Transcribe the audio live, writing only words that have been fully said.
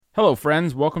Hello,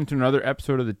 friends. Welcome to another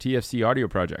episode of the TFC Audio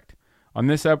Project. On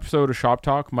this episode of Shop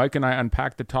Talk, Mike and I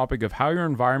unpack the topic of how your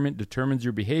environment determines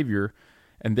your behavior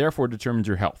and therefore determines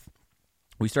your health.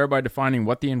 We start by defining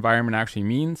what the environment actually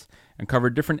means and cover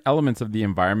different elements of the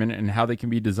environment and how they can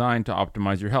be designed to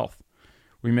optimize your health.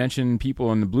 We mention people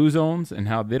in the blue zones and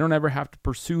how they don't ever have to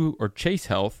pursue or chase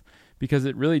health because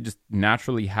it really just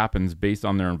naturally happens based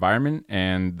on their environment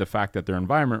and the fact that their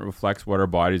environment reflects what our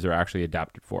bodies are actually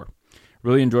adapted for.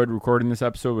 Really enjoyed recording this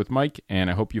episode with Mike, and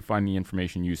I hope you find the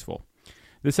information useful.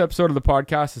 This episode of the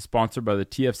podcast is sponsored by the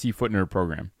TFC Foot Nerd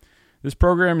program. This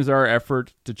program is our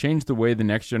effort to change the way the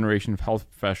next generation of health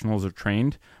professionals are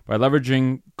trained by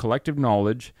leveraging collective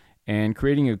knowledge and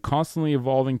creating a constantly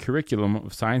evolving curriculum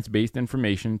of science-based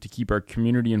information to keep our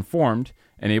community informed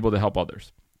and able to help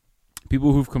others.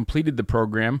 People who've completed the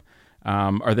program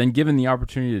are then given the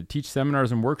opportunity to teach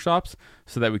seminars and workshops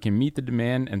so that we can meet the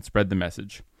demand and spread the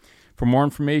message. For more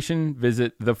information,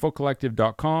 visit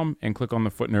thefootcollective.com and click on the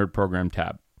Foot Nerd Program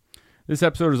tab. This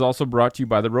episode is also brought to you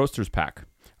by the Roasters Pack.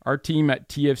 Our team at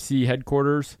TFC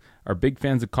headquarters are big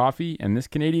fans of coffee, and this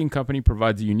Canadian company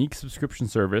provides a unique subscription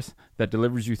service that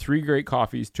delivers you 3 great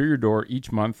coffees to your door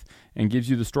each month and gives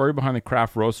you the story behind the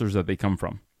craft roasters that they come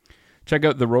from. Check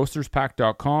out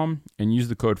theroasterspack.com and use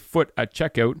the code FOOT at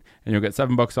checkout, and you'll get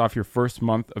 $7 off your first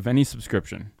month of any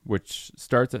subscription, which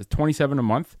starts at $27 a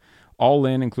month, all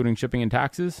in, including shipping and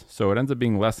taxes, so it ends up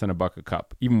being less than $1 a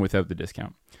cup, even without the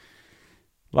discount.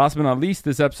 Last but not least,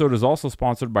 this episode is also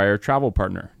sponsored by our travel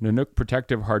partner, Nanook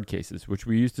Protective Hard Cases, which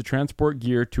we use to transport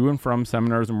gear to and from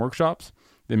seminars and workshops.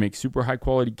 They make super high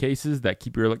quality cases that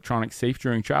keep your electronics safe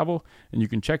during travel, and you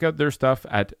can check out their stuff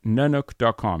at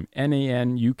nanook.com,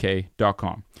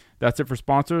 Nanuk.com. That's it for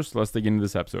sponsors. Let's dig into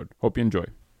this episode. Hope you enjoy.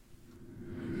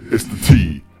 It's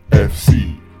the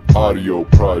TFC Audio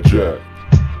Project.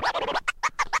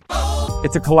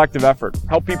 It's a collective effort.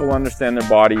 Help people understand their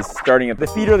bodies, starting at the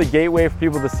feet are the gateway for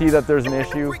people to see that there's an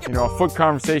issue. You know, a foot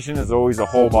conversation is always a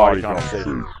whole body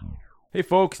conversation. Hey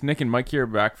folks, Nick and Mike here,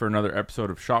 back for another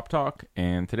episode of Shop Talk,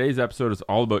 and today's episode is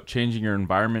all about changing your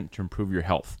environment to improve your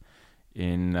health.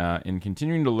 In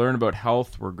continuing to learn about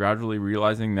health, we're gradually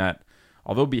realizing that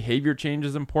although behavior change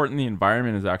is important, the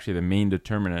environment is actually the main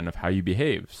determinant of how you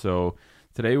behave. So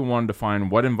today we wanted to find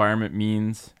what environment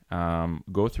means,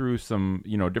 go through some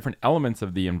different elements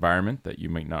of the environment that you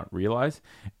might not realize,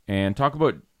 and talk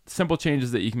about simple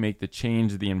changes that you can make to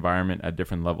change the environment at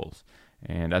different levels.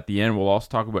 And at the end, we'll also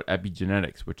talk about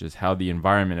epigenetics, which is how the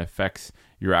environment affects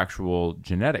your actual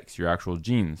genetics, your actual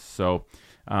genes. So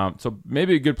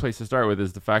maybe a good place to start with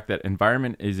is the fact that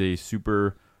environment is a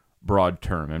super broad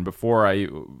term. And before I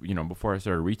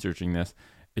started researching this,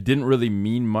 it didn't really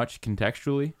mean much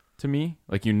contextually to me.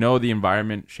 Like, the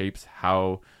environment shapes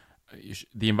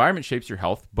your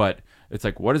health, but it's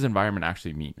like, what does environment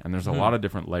actually mean? And there's a lot of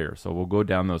different layers. So we'll go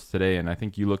down those today. And I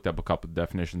think you looked up a couple of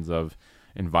definitions of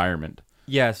environment.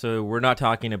 Yeah, so we're not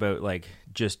talking about like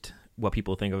just what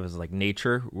people think of as like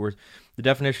nature. The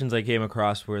definitions I came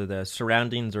across were the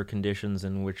surroundings or conditions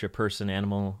in which a person,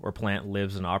 animal, or plant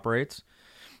lives and operates.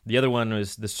 The other one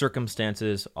was the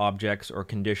circumstances, objects, or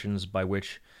conditions by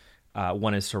which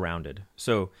one is surrounded.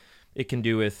 So it can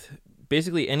do with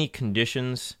basically any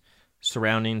conditions,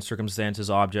 surroundings, circumstances,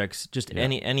 objects, just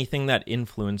anything that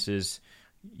influences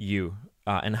you.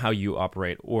 And how you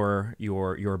operate, or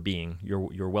your being,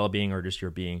 your well-being, or just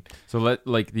your being. So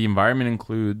the environment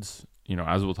includes,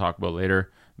 as we'll talk about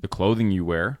later, the clothing you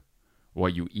wear,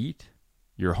 what you eat,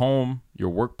 your home, your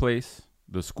workplace,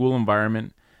 the school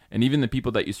environment, and even the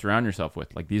people that you surround yourself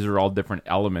with. Like, these are all different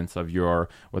elements of your,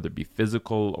 whether it be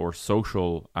physical or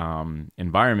social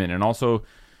environment. And also,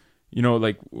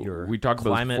 your we talked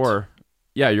climate, about before.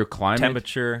 Yeah, your climate.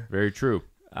 Temperature. Very true.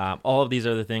 All of these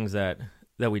are the things that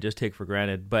we just take for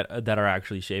granted, but that are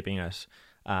actually shaping us.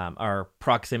 Our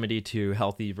proximity to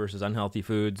healthy versus unhealthy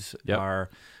foods, our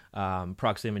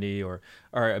proximity or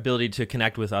our ability to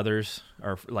connect with others,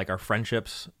 our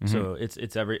friendships. Mm-hmm. So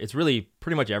it's really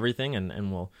pretty much everything,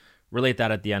 and we'll relate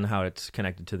that at the end, how it's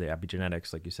connected to the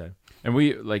epigenetics, like you said. And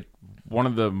we, one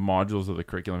of the modules of the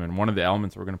curriculum and one of the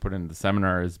elements we're going to put into the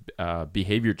seminar is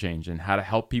behavior change and how to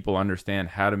help people understand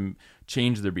how to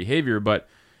change their behavior. But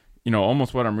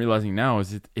almost what I'm realizing now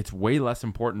is it's way less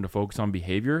important to focus on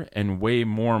behavior and way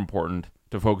more important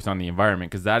to focus on the environment,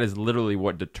 because that is literally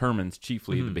what determines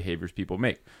chiefly the behaviors people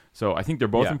make. So I think they're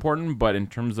both important, but in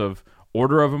terms of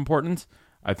order of importance,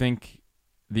 I think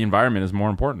the environment is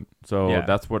more important. So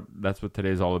that's what today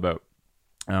is all about.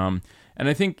 And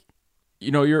I think,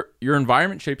 your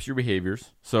environment shapes your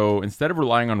behaviors. So instead of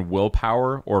relying on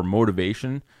willpower or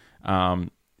motivation,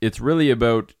 it's really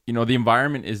about, the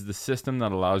environment is the system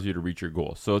that allows you to reach your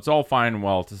goals. So it's all fine and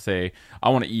well to say, I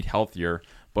want to eat healthier.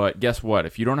 But guess what?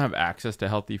 If you don't have access to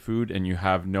healthy food and you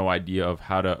have no idea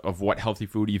of what healthy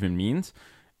food even means,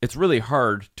 it's really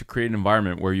hard to create an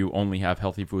environment where you only have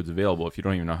healthy foods available if you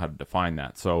don't even know how to define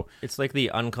that. So it's like the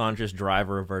unconscious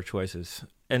driver of our choices.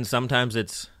 And sometimes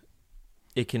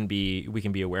we can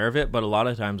be aware of it, but a lot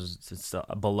of times it's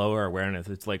below our awareness.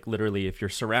 It's like literally if you're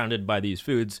surrounded by these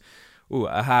foods,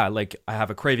 like I have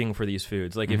a craving for these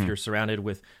foods. Like if you're surrounded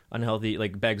with unhealthy,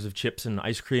 like bags of chips and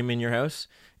ice cream in your house,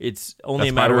 it's only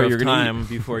a matter of time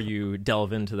before you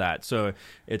delve into that. So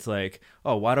it's like,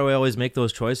 oh, why do I always make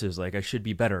those choices? Like I should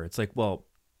be better. It's like, well,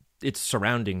 it's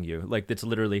surrounding you. Like it's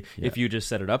literally, if you just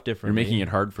set it up differently. You're making it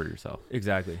hard for yourself.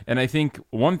 Exactly. And I think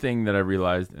one thing that I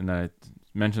realized, and I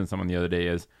mentioned to someone the other day,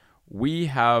 is we're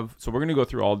going to go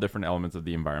through all different elements of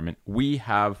the environment. We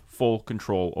have full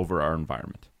control over our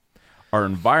environment. Our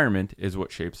environment is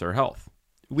what shapes our health.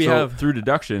 We have through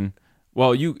deduction.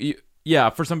 Well,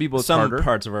 for some people it's harder. Some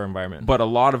parts of our environment,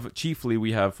 but chiefly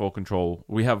we have full control.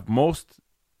 We have most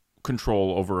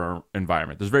control over our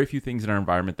environment. There's very few things in our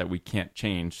environment that we can't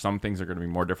change. Some things are going to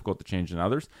be more difficult to change than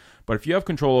others. But if you have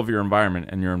control over your environment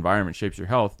and your environment shapes your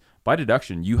health, by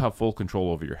deduction, you have full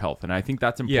control over your health. And I think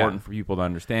that's important for people to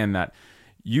understand that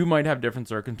you might have different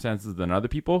circumstances than other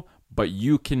people, but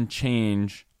you can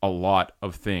change a lot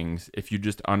of things if you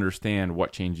just understand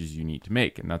what changes you need to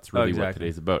make. And that's really what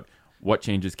today's about. What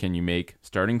changes can you make,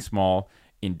 starting small,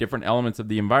 in different elements of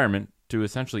the environment to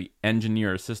essentially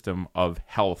engineer a system of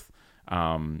health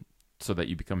so that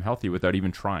you become healthy without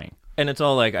even trying. And it's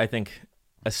all like, I think,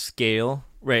 a scale,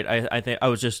 right? I think I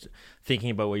was just thinking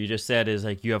about what you just said is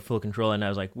like you have full control, and I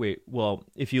was like, wait, well,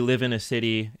 if you live in a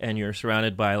city and you're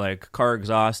surrounded by like car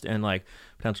exhaust and like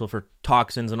potential for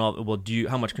toxins and all, well,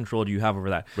 how much control do you have over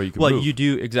that? You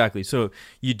do, exactly. So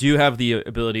you do have the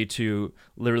ability to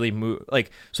literally move,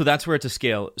 like, so that's where it's a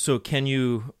scale. So can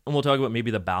you, and we'll talk about maybe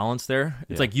the balance there.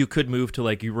 It's like you could move to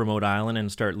like your remote island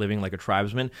and start living like a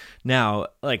tribesman. Now,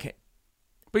 like,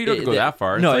 but you don't have to go that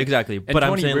far. No, exactly. But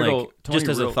I'm saying, like, just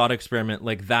as a thought experiment,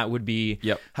 like that would be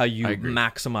how you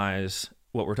maximize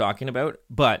what we're talking about.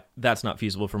 But that's not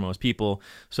feasible for most people.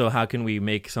 So how can we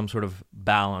make some sort of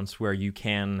balance where you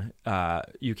can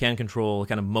control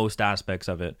kind of most aspects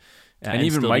of it, and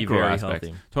even micro aspects?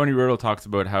 Healthy. Tony Riddle talks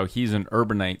about how he's an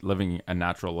urbanite living a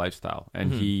natural lifestyle,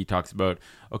 and he talks about,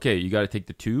 okay, you got to take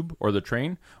the tube or the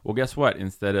train. Well, guess what?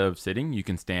 Instead of sitting, you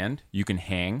can stand, you can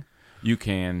hang. You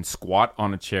can squat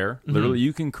on a chair. Literally,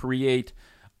 you can create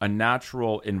a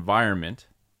natural environment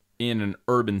in an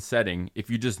urban setting if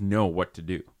you just know what to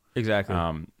do. Exactly.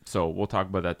 So we'll talk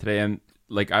about that today. And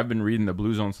like I've been reading the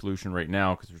Blue Zone Solution right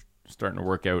now because we're starting to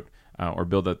work out or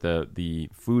build out the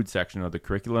food section of the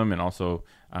curriculum, and also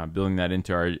building that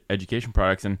into our education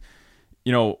products. And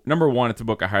number one, it's a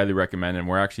book I highly recommend, and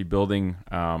we're actually building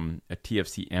a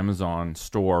TFC Amazon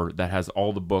store that has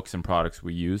all the books and products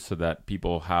we use so that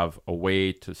people have a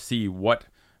way to see what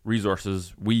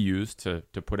resources we use to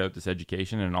put out this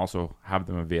education and also have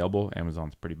them available.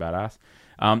 Amazon's pretty badass.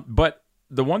 But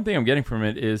the one thing I'm getting from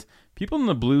it is people in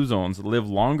the blue zones live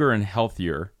longer,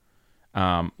 healthier,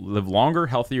 and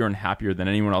happier than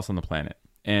anyone else on the planet.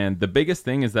 And the biggest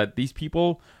thing is that these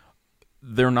people,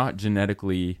 they're not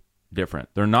genetically different.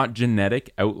 They're not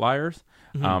genetic outliers.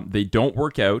 They don't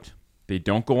work out. They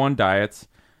don't go on diets.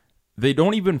 They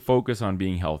don't even focus on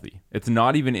being healthy. It's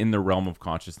not even in the realm of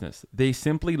consciousness. They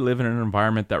simply live in an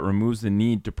environment that removes the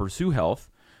need to pursue health,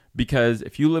 because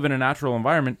if you live in a natural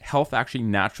environment, health actually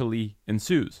naturally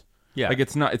ensues. Yeah. Like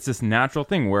it's this natural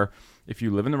thing where if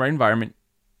you live in the right environment,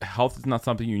 health is not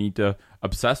something you need to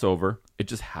obsess over. It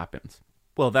just happens.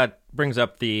 Well, that brings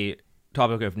up the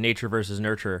topic of nature versus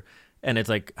nurture. And it's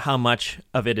like how much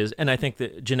of it is, and I think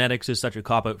that genetics is such a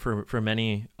cop-out for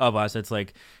many of us. It's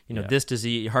like, this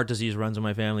disease, heart disease runs in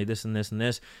my family, this and this and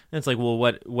this. And it's like, well,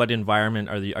 what environment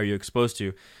are you exposed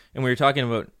to? And we were talking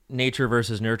about nature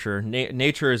versus nurture.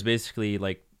 Nature is basically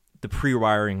like the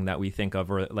pre-wiring that we think of,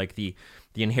 or like the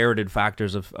inherited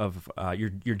factors of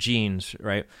your genes,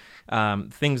 right?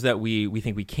 Things that we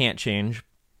think we can't change.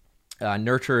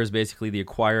 Nurture is basically the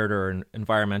acquired or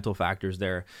environmental factors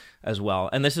there as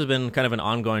well. And this has been kind of an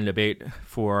ongoing debate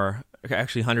for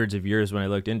actually hundreds of years when I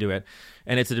looked into it.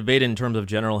 And it's a debate in terms of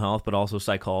general health, but also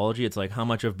psychology. It's like how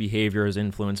much of behavior is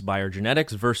influenced by our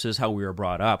genetics versus how we were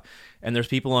brought up. And there's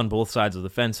people on both sides of the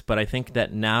fence. But I think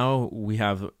that now we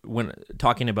have, when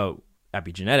talking about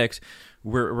epigenetics,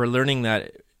 we're learning that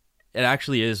it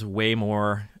actually is way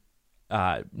more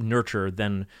nurture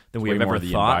than we have ever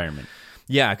thought. Environment.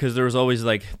 Yeah, because there was always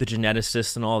like the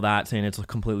geneticists and all that saying it's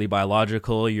completely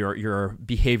biological. Your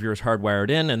behavior is hardwired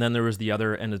in, and then there was the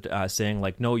other end saying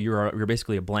like, no, you're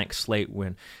basically a blank slate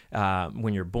when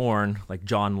you're born, like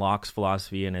John Locke's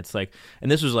philosophy. And it's like,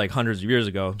 and this was like hundreds of years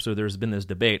ago, so there's been this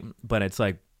debate, but it's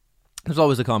like there's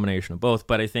always a combination of both.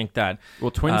 But I think that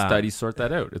twin studies sort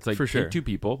that out. It's like for sure. Take two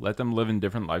people, let them live in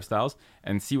different lifestyles,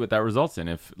 and see what that results in.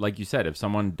 If, like you said, if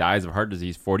someone dies of heart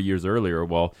disease 40 years earlier,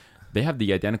 well, they have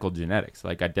the identical genetics.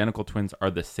 Like identical twins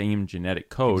are the same genetic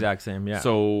code. Exact same, yeah.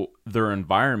 So their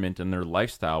environment and their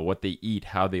lifestyle, what they eat,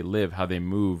 how they live, how they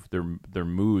move, their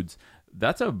moods,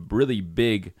 that's a really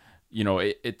big,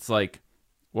 it's like,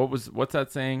 what's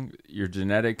that saying? Your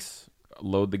genetics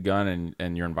load the gun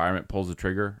and your environment pulls the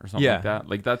trigger or something like that.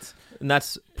 Like that's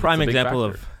prime example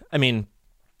of, I mean,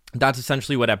 that's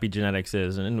essentially what epigenetics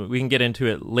is. And we can get into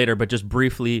it later, but just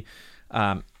briefly,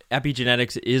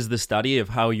 epigenetics is the study of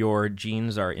how your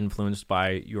genes are influenced by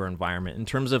your environment in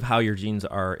terms of how your genes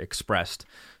are expressed.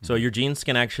 So your genes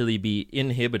can actually be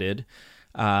inhibited.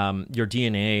 Your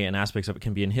DNA and aspects of it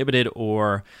can be inhibited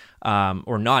or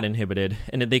not inhibited,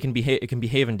 and it can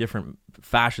behave in different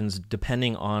fashions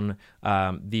depending on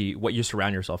what you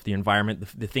surround yourself, the environment,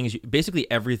 the things.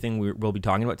 Basically, everything we'll be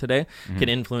talking about today can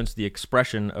influence the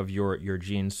expression of your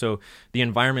genes. So the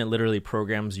environment literally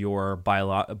programs your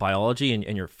biology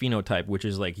and your phenotype, which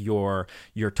is like your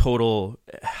total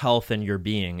health and your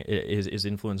being is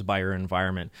influenced by your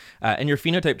environment, and your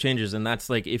phenotype changes. And that's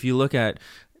like if you look at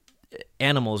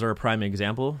animals are a prime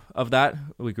example of that,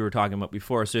 like we were talking about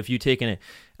before. So if you take an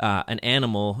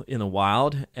animal in the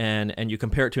wild and you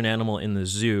compare it to an animal in the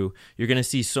zoo, you're going to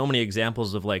see so many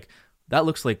examples of like, that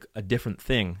looks like a different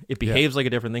thing. It behaves like a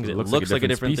different thing. It looks like a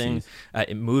different thing.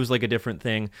 It moves like a different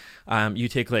thing. You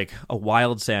take like a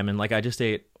wild salmon. Like I just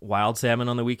ate wild salmon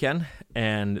on the weekend,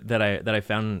 and that I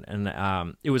found,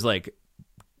 and it was like,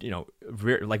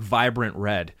 like vibrant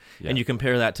red, and you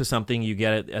compare that to something you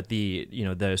get at the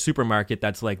the supermarket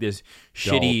that's like this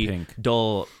shitty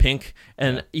dull pink,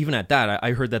 and even at that,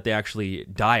 I heard that they actually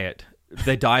dye it.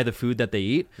 They dye the food that they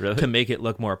eat to make it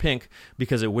look more pink,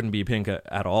 because it wouldn't be pink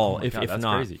at all if that's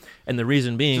not. Crazy. And the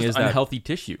reason being is that unhealthy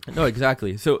tissue. No,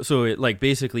 exactly. So it like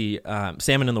basically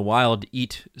salmon in the wild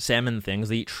eat salmon things.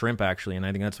 They eat shrimp actually, and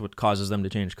I think that's what causes them to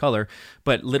change color.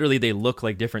 But literally, they look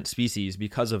like different species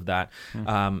because of that.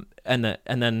 And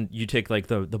then you take like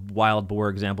the wild boar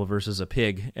example versus a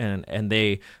pig, and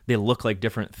they look like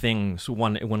different things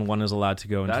when one is allowed to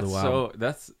go into the wild.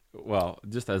 Well,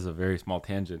 just as a very small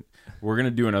tangent, we're going to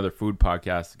do another food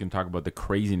podcast. We can talk about the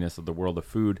craziness of the world of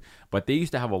food. But they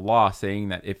used to have a law saying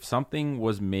that if something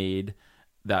was made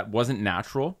that wasn't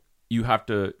natural, you have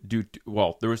to do,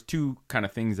 there was two kind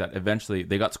of things that eventually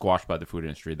they got squashed by the food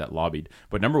industry that lobbied.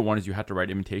 But number one is you had to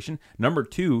write imitation. Number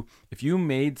two, if you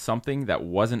made something that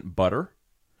wasn't butter,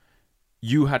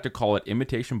 you had to call it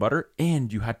imitation butter,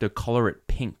 and you had to color it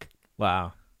pink.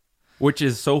 Wow. Which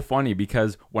is so funny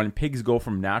because when pigs go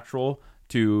from natural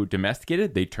to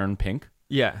domesticated, they turn pink.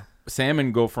 Yeah.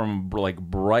 Salmon go from like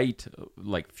bright,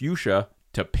 like fuchsia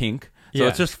to pink. So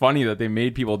it's just funny that they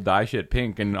made people dye shit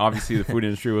pink. And obviously the food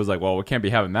industry was like, well, we can't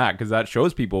be having that because that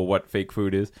shows people what fake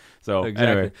food is. So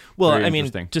anyway. Well, I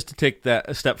mean, just to take that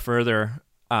a step further,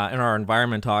 in our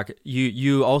environment talk,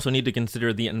 you also need to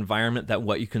consider the environment that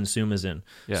what you consume is in.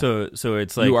 Yeah. So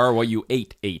it's like you are what you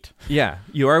ate. Yeah,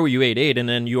 you are what you ate, and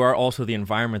then you are also the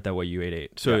environment that what you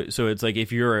ate. So it's like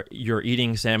if you're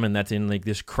eating salmon that's in like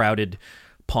this crowded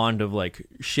pond of like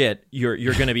shit, you're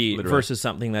going to be versus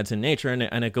something that's in nature,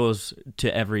 and it goes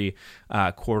to every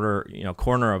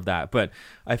corner of that. But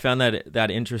I found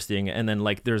that interesting. And then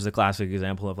like there's a classic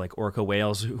example of like orca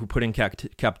whales who put in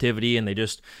captivity, and they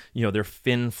just their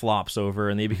fin flops over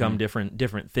and they become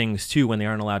different things too when they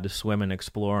aren't allowed to swim and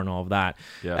explore and all of that.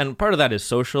 Yeah. And part of that is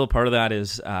social, part of that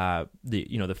is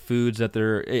the foods that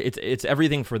it's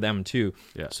everything for them too.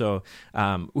 Yeah. So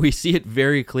we see it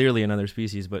very clearly in other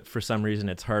species, but for some reason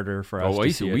it's harder for us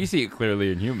to see it. We see it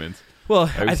clearly in humans. Well,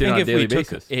 I think if we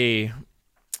took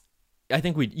I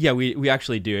think we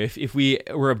actually do. If we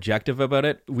were objective about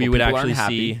it, we would actually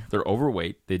see they're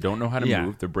overweight, they don't know how to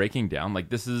move, they're breaking down. Like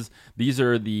these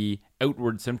are the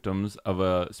outward symptoms of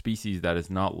a species that is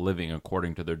not living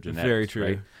according to their genetics. Very true.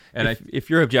 Right? And if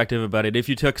you're objective about it, if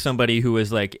you took somebody who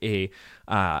was like a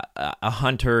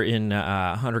hunter in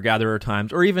hunter-gatherer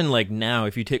times, or even like now,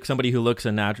 if you take somebody who looks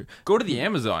a natural, go to the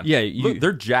Amazon. Yeah, look,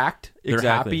 they're jacked. They're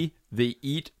happy. They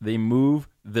eat. They move.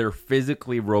 They're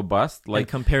physically robust. Like and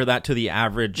compare that to the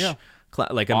average,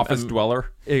 like office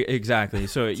dweller. Exactly.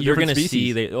 So you're going to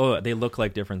see they look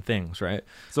like different things, right?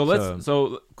 So let's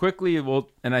quickly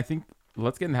and I think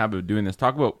let's get in the habit of doing this.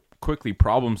 Talk about quickly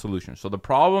problem solution. So the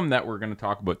problem that we're going to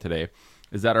talk about today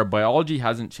is that our biology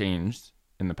hasn't changed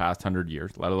in the past 100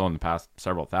 years, let alone the past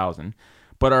several thousand,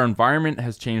 but our environment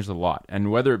has changed a lot.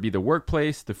 And whether it be the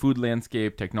workplace, the food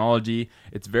landscape, technology,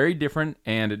 it's very different,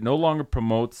 and it no longer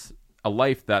promotes a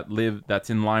life that's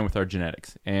in line with our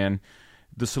genetics. And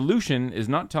the solution is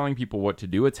not telling people what to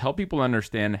do. It's help people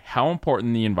understand how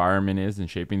important the environment is in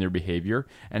shaping their behavior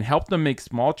and help them make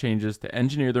small changes to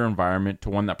engineer their environment to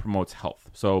one that promotes health.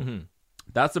 So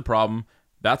that's the problem.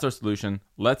 That's our solution.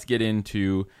 Let's get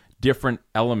into different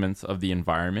elements of the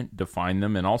environment, define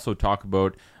them, and also talk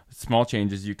about small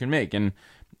changes you can make. And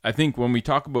I think when we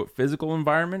talk about physical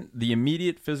environment, the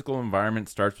immediate physical environment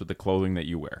starts with the clothing that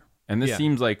you wear. And this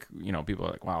seems like, people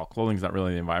are like, wow, clothing's not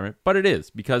really the environment. But it is,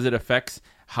 because it affects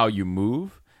how you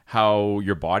move, how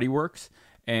your body works.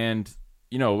 And,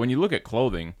 when you look at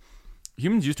clothing,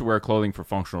 humans used to wear clothing for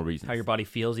functional reasons. How your body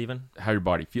feels even? How your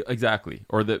body feels, exactly.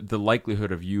 Or the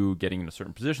likelihood of you getting into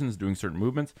certain positions, doing certain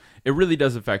movements. It really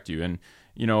does affect you. And,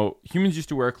 humans used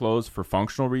to wear clothes for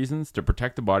functional reasons to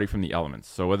protect the body from the elements.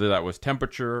 So whether that was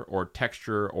temperature or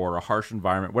texture or a harsh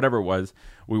environment, whatever it was,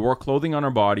 we wore clothing on our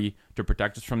body to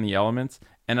protect us from the elements.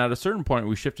 And at a certain point,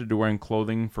 we shifted to wearing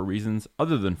clothing for reasons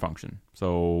other than function.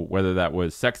 So whether that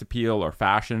was sex appeal or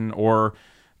fashion or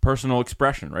personal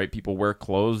expression, right? People wear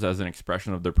clothes as an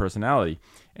expression of their personality.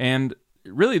 And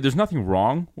really, there's nothing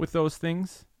wrong with those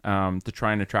things to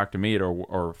try and attract a mate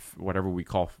or whatever we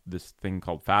call this thing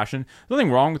called fashion. There's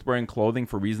nothing wrong with wearing clothing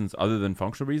for reasons other than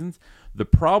functional reasons. The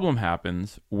problem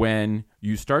happens when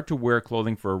you start to wear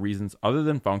clothing for reasons other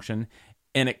than function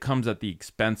and it comes at the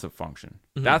expense of function.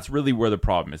 That's really where the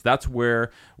problem is. That's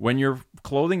where, when your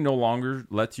clothing no longer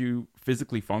lets you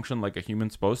physically function like a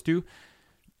human's supposed to,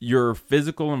 your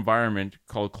physical environment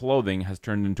called clothing has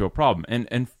turned into a problem.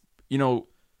 And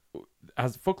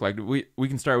as a foot collector, we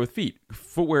can start with feet.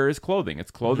 Footwear is clothing.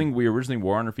 It's clothing we originally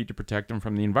wore on our feet to protect them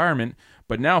from the environment,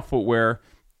 but now footwear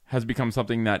has become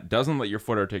something that doesn't let your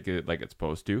foot articulate like it's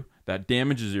supposed to, that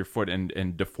damages your foot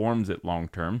and deforms it long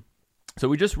term. So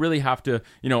we just really have to,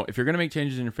 if you're going to make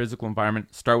changes in your physical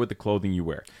environment, start with the clothing you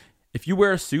wear. If you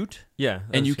wear a suit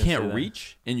and you can't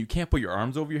reach and you can't put your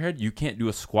arms over your head, you can't do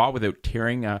a squat without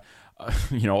tearing a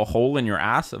hole in your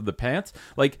ass of the pants.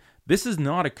 Like, this is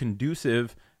not a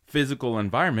conducive physical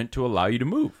environment to allow you to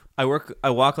move. I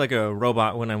walk like a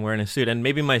robot when I'm wearing a suit, and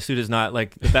maybe my suit is not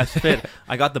like the best fit.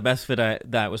 I got the best fit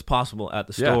that was possible at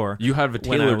the store. You have a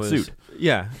tailored suit.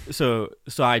 Yeah, so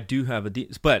I do have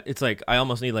but it's like I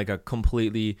almost need like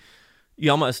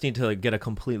you almost need to like get a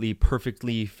completely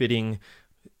perfectly fitting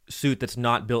suit that's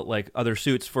not built like other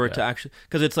suits for it to actually,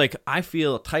 because it's like I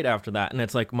feel tight after that, and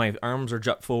it's like my arms are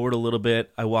jumped forward a little bit,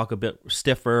 I walk a bit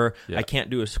stiffer, I can't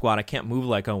do a squat, I can't move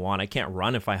like I want, I can't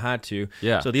run if I had to.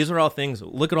 So these are all things,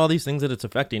 look at all these things that it's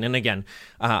affecting. And again,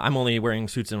 I'm only wearing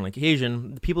suits on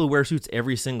occasion. People who wear suits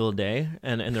every single day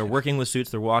and they're working with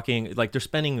suits, they're walking, like they're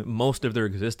spending most of their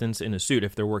existence in a suit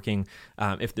if they're working,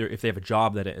 if they have a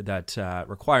job that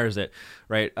requires it,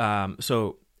 right?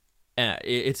 So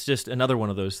it's just another one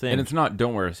of those things. And it's not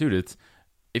don't wear a suit. It's,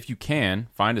 if you can,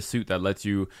 find a suit that lets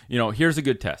you, here's a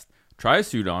good test. Try a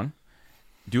suit on,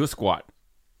 do a squat,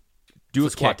 do a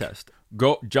squat kick, test.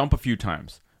 Go jump a few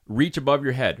times, reach above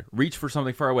your head, reach for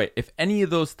something far away. If any of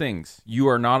those things you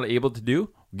are not able to do,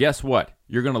 guess what?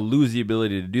 You're going to lose the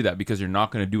ability to do that because you're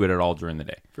not going to do it at all during the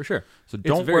day. For sure. So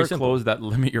don't wear clothes that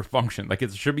limit your function. Like,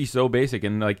 it should be so basic.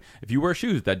 And like, if you wear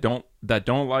shoes that don't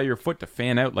allow your foot to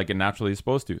fan out like it naturally is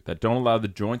supposed to, that don't allow the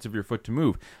joints of your foot to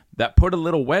move, that put a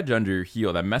little wedge under your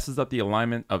heel, that messes up the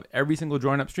alignment of every single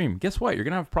joint upstream, guess what? You're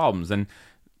going to have problems. And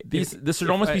this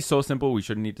should almost be so simple we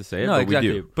shouldn't need to say it, but exactly.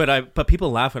 we do. But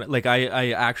people laugh at it. Like,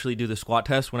 I actually do the squat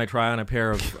test when I try on a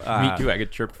pair of... Me too. I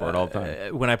get tripped for it all the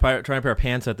time. When I try on a pair of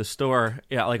pants at the store,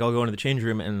 like I'll go into the change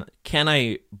room and can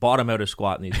I bottom out a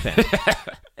squat in these pants?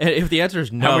 And if the answer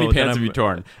is no, how many pants have you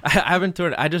torn? I haven't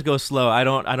torn. I just go slow. I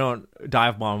don't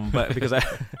dive bomb, but because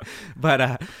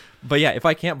but yeah, if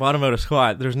I can't bottom out a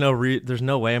squat, there's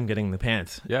no way I'm getting the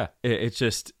pants. Yeah, it's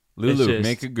just Lulu,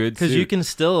 make a good suit. Because you can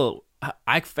still.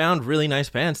 I found really nice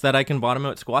pants that I can bottom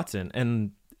out squats in,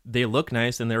 and they look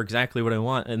nice, and they're exactly what I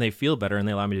want, and they feel better, and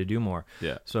they allow me to do more.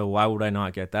 Yeah. So why would I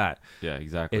not get that? Yeah,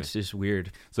 exactly. It's just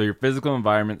weird. So your physical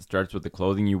environment starts with the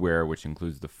clothing you wear, which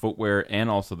includes the footwear and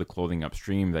also the clothing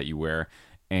upstream that you wear.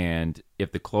 And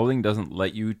if the clothing doesn't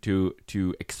let you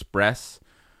to express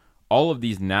all of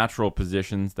these natural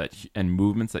positions and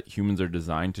movements that humans are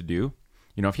designed to do,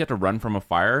 if you have to run from a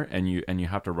fire and you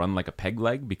have to run like a peg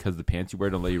leg because the pants you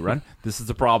wear don't let you run, this is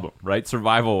a problem, right?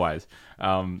 Survival wise.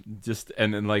 And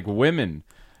then like women,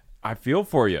 I feel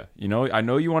for you. You know, I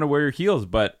know you want to wear your heels,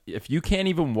 but if you can't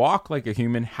even walk like a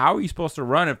human, how are you supposed to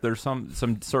run if there's some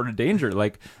sort of danger?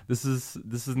 Like, this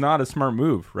is not a smart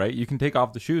move, right? You can take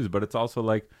off the shoes, but it's also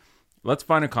like, let's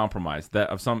find a compromise that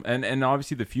of some, and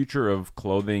obviously the future of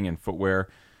clothing and footwear.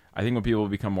 I think when people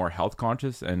become more health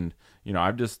conscious, and you know,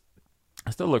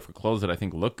 I still look for clothes that I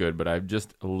think look good, but I've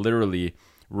just literally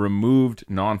removed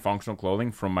non-functional clothing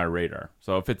from my radar.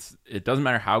 So if it doesn't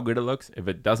matter how good it looks, if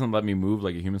it doesn't let me move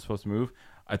like a human's supposed to move,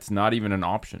 it's not even an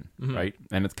option, right?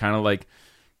 And it's kind of like,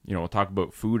 you know, we'll talk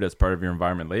about food as part of your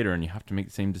environment later, and you have to make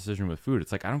the same decision with food.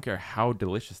 It's like, I don't care how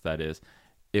delicious that is.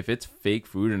 If it's fake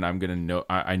food and I'm going to know,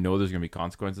 I know there's going to be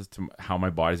consequences to how my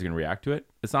body's going to react to it,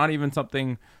 it's not even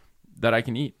something that I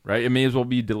can eat, right? It may as well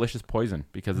be delicious poison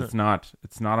because it's not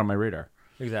on my radar.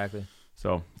 Exactly.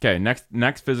 So, okay,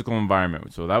 next physical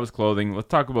environment. So that was clothing. Let's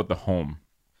talk about the home.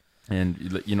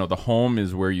 And, you know, the home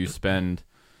is where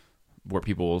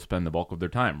people will spend the bulk of their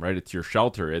time, right? It's your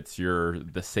shelter. It's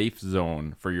the safe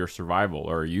zone for your survival,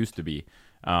 or it used to be.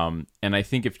 And I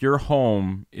think if your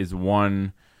home is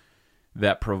one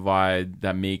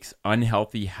that makes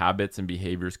unhealthy habits and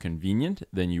behaviors convenient,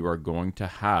 then you are going to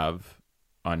have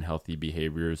unhealthy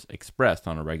behaviors expressed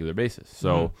on a regular basis.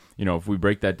 So, you know, if we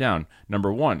break that down,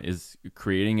 number one is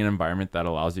creating an environment that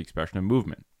allows the expression of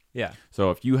movement. Yeah. So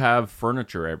if you have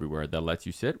furniture everywhere that lets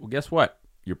you sit, well, guess what?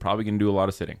 You're probably going to do a lot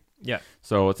of sitting. Yeah.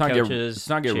 So it's not Couches,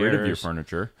 get rid of your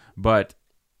furniture, but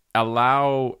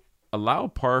allow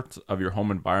parts of your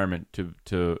home environment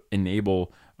to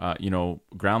enable, you know,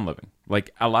 ground living.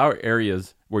 Like, allow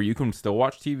areas where you can still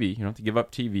watch TV. You don't have to give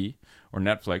up TV or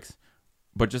Netflix,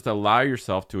 but just allow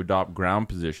yourself to adopt ground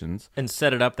positions. And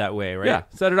set it up that way, right? Yeah,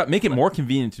 set it up. Make it more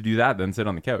convenient to do that than sit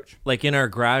on the couch. Like in our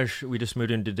garage, we just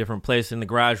moved into a different place. In the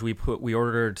garage, we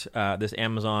ordered this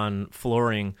Amazon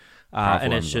flooring,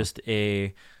 and it's just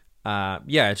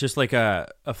it's just like a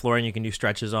flooring you can do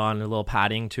stretches on, a little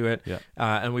padding to it. Yeah.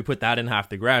 And we put that in half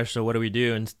the garage. So what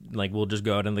do? And like, we'll just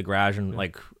go out in the garage and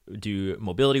like do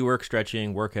mobility work,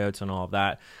 stretching, workouts, and all of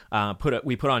that.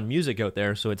 We put on music out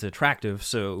there, so it's attractive.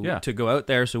 So to go out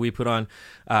there, so we put on,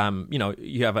 you know,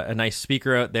 you have a nice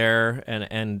speaker out there,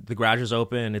 and the garage is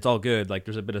open. It's all good. Like,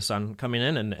 there's a bit of sun coming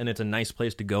in, and it's a nice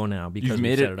place to go now because you've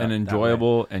made it an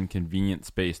enjoyable and convenient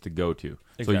space to go to.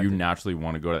 Exactly. So you naturally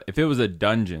want to go to. If it was a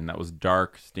dungeon that was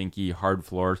dark, stinky, hard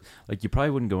floors, like, you probably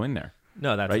wouldn't go in there.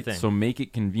 No, that's right. The thing. So make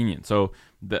it convenient. So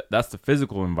that's the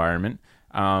physical environment.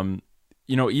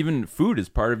 You know, even food is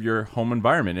part of your home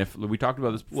environment. If we talked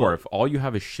about this before, if all you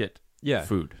have is shit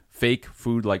food, fake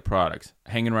food-like products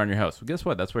hanging around your house, well, guess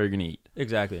what? That's where you're going to eat.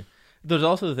 Exactly. There's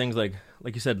also the things like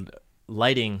you said,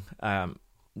 lighting.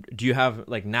 Do you have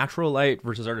like natural light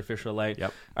versus artificial light?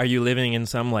 Yep. Are you living in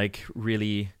some like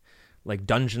really like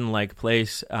dungeon-like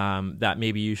place that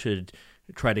maybe you should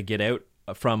try to get out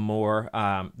from more?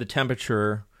 The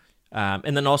temperature.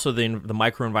 And then also the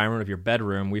microenvironment of your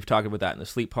bedroom. We've talked about that in the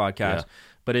sleep podcast.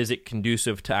 But is it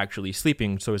conducive to actually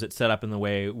sleeping? So is it set up in the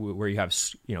way where you have,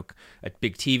 you know, a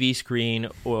big TV screen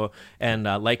and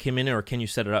light came in, or can you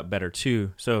set it up better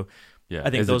too? So I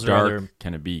think those are other.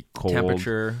 Can it be cold?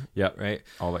 Temperature. Yep. Right.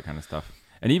 All that kind of stuff.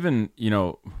 And even, you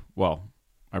know, well,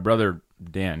 my brother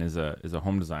Dan is a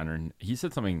home designer, and he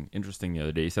said something interesting the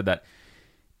other day. He said that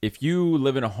if you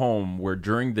live in a home where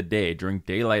during the day, during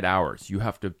daylight hours, you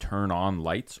have to turn on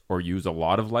lights or use a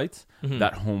lot of lights,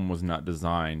 that home was not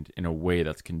designed in a way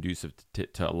that's conducive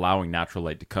to allowing natural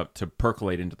light to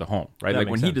percolate into the home, right? Like,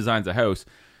 when he designs a house,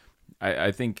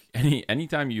 I think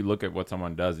anytime you look at what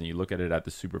someone does and you look at it at the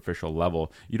superficial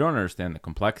level, you don't understand the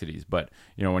complexities. But,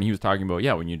 you know, when he was talking about,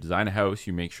 when you design a house,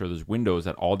 you make sure there's windows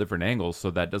at all different angles,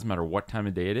 so that it doesn't matter what time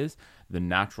of day it is, the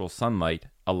natural sunlight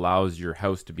allows your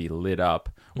house to be lit up,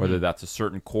 whether that's a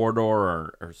certain corridor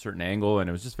or a certain angle. And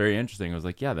it was just very interesting. I was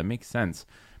like, yeah, that makes sense.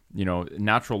 You know,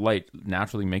 natural light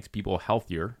naturally makes people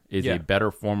healthier, is a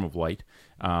better form of light.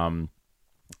 And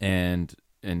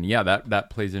that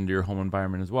plays into your home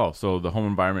environment as well. So the home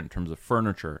environment in terms of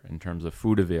furniture, in terms of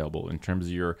food available, in terms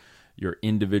of your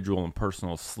individual and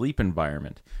personal sleep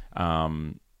environment,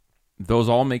 those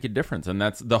all make a difference. And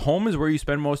that's the home is where you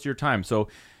spend most of your time. So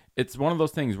it's one of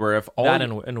those things where if all that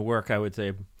and work, I would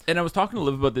say. And I was talking to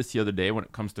Liv about this the other day when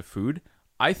it comes to food.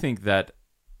 I think that,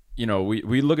 you know,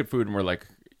 we look at food and we're like,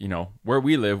 you know, where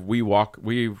we live,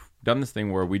 we've done this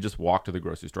thing where we just walk to the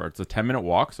grocery store. It's a 10-minute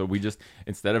walk. So we just,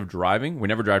 instead of driving, we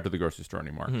never drive to the grocery store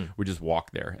anymore. We just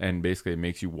walk there. And basically it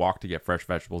makes you walk to get fresh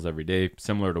vegetables every day,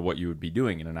 similar to what you would be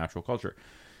doing in a natural culture.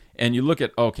 And you look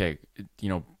at, okay, you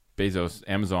know, Bezos,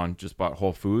 Amazon just bought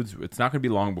Whole Foods. It's not going to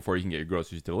be long before you can get your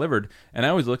groceries delivered. And I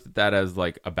always looked at that as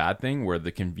like a bad thing, where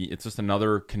it's just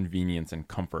another convenience and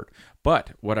comfort.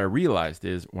 But what I realized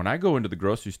is when I go into the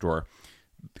grocery store,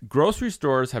 grocery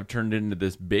stores have turned into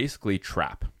this basically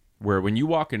trap, where when you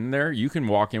walk in there, you can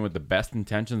walk in with the best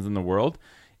intentions in the world.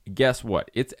 Guess what?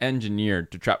 It's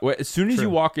engineered to trap. As soon as you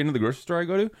walk into the grocery store I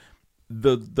go to,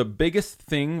 the biggest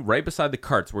thing right beside the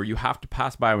carts where you have to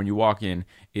pass by when you walk in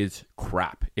is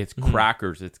crap. It's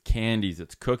crackers, it's candies,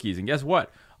 it's cookies. And guess what?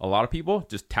 A lot of people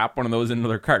just tap one of those into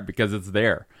their cart because it's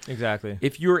there. Exactly.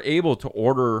 If you're able to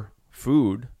order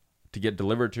food to get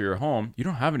delivered to your home, you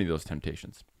don't have any of those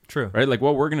temptations. True. Right? Like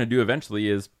what we're going to do eventually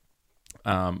is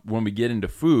when we get into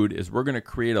food is we're going to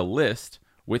create a list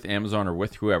with Amazon or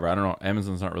with whoever. I don't know.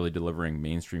 Amazon's not really delivering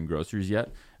mainstream groceries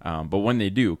yet. But when they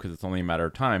do, because it's only a matter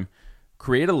of time,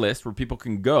 create a list where people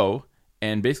can go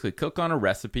and basically click on a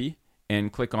recipe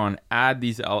and click on add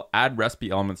recipe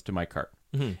elements to my cart.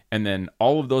 And then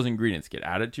all of those ingredients get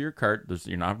added to your cart.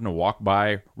 You're not having to walk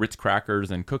by Ritz crackers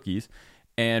and cookies,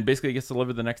 and basically it gets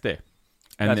delivered the next day.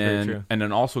 And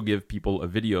then also give people a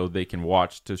video they can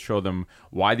watch to show them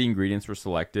why the ingredients were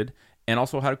selected and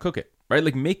also how to cook it, right?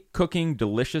 Like make cooking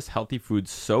delicious, healthy food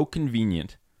so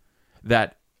convenient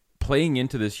that playing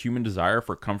into this human desire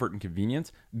for comfort and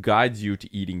convenience guides you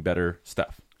to eating better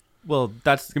stuff. Well,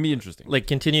 that's going to be interesting. Like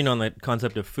continuing on the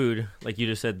concept of food, like you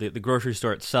just said, the grocery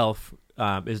store itself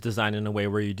is designed in a way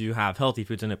where you do have healthy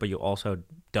foods in it, but you also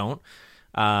don't.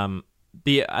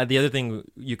 The other thing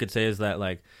you could say is that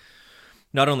like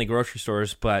not only grocery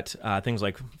stores, but things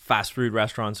like fast food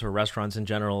restaurants or restaurants in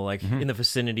general, like in the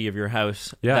vicinity of your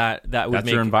house, that would that's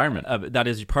make your environment. That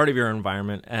is part of your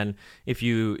environment. And if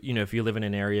you live in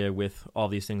an area with all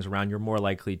these things around, you're more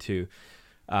likely to,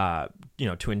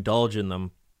 to indulge in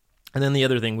them. And then the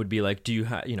other thing would be like, do you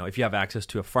if you have access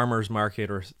to a farmer's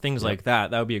market or things like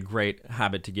that, that would be a great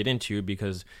habit to get into,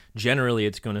 because generally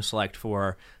it's going to select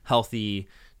for healthy,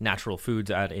 natural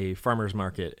foods at a farmer's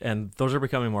market, and those are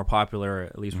becoming more popular,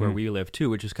 at least where we live too,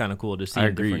 which is kind of cool to see. I in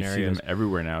agree. different You areas. see them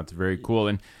everywhere now. It's very cool.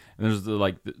 And there's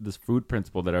this food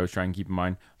principle that I was trying to keep in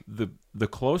mind. The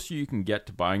closer you can get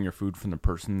to buying your food from the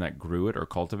person that grew it or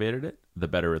cultivated it, the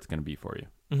better it's going to be for you.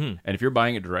 And if you're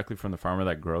buying it directly from the farmer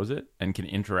that grows it and can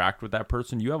interact with that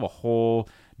person, you have a whole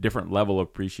different level of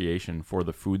appreciation for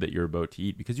the food that you're about to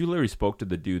eat, because you literally spoke to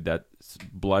the dude that's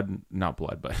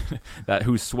that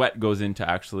whose sweat goes into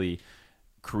actually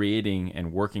creating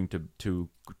and working to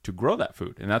grow that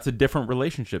food. And that's a different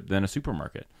relationship than a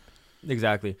supermarket.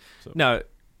 Exactly. So. Now,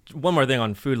 one more thing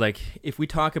on food, like if we've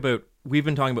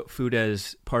been talking about food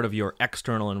as part of your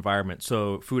external environment,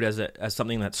 so food as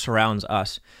something that surrounds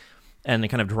us and it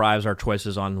kind of drives our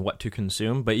choices on what to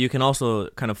consume. But you can also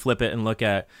kind of flip it and look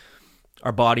at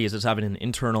our body as having an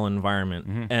internal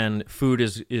environment, and food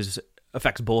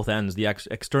affects both ends, the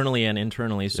externally and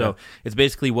internally. So it's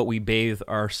basically what we bathe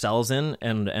our cells in,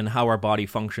 and how our body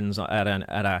functions at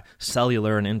a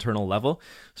cellular and internal level.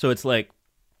 So it's like,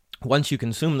 once you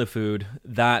consume the food,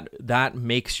 that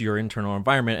makes your internal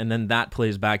environment, and then that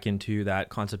plays back into that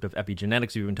concept of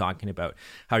epigenetics we've been talking about,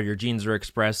 how your genes are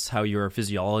expressed, how your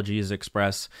physiology is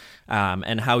expressed,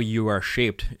 and how you are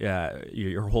shaped,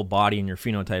 your whole body and your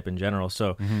phenotype in general.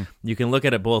 So you can look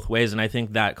at it both ways, and I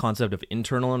think that concept of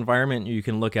internal environment you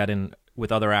can look at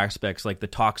with other aspects, like the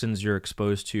toxins you're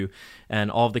exposed to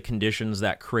and all of the conditions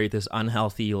that create this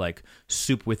unhealthy like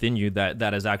soup within you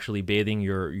that is actually bathing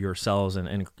your cells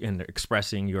and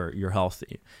expressing your health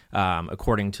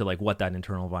according to like what that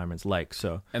internal environment's like.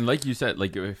 So, and like you said,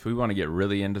 like if we want to get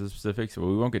really into the specifics, well,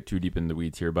 we won't get too deep in the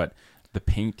weeds here, but the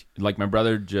paint, like my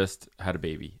brother just had a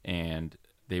baby and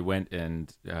they went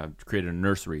and created a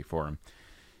nursery for him,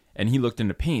 and he looked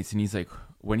into paints and he's like,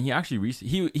 when he actually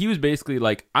he was basically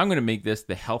like, I'm going to make this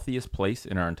the healthiest place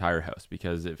in our entire house,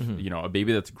 because if a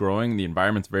baby that's growing, the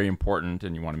environment's very important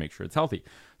and you want to make sure it's healthy.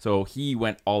 So he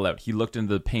went all out. He looked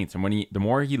into the paints, and the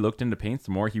more he looked into paints,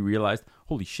 the more he realized,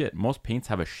 holy shit, most paints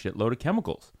have a shitload of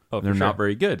chemicals. They're not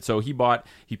very good. So he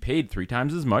paid 3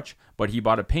 times as much, but he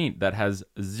bought a paint that has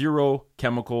 0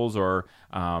 chemicals or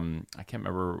I can't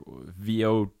remember,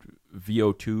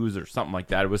 VO2s or something like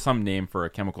that. It was some name for a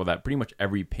chemical that pretty much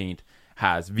every paint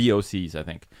has, VOCs, I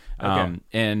think. Okay.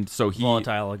 And so he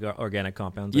volatile organic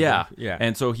compounds. Yeah.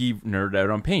 And so he nerded out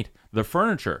on paint. The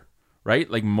furniture, right?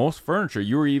 Like most furniture,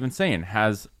 you were even saying,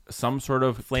 has some sort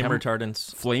of flame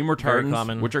retardants,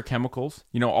 common, which are chemicals.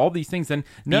 All these things, and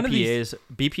none BPAs. of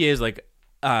these BPAs, like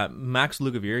Max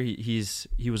Lugavere,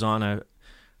 he was on a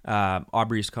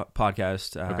Aubrey's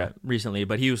podcast recently,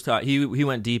 but he was he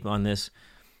went deep on this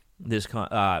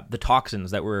the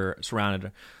toxins that we're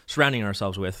surrounding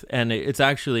ourselves with. And it's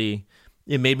actually,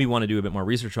 it made me want to do a bit more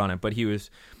research on it. But he was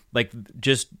like,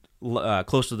 just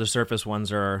close to the surface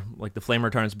ones are like the flame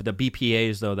retardants, but the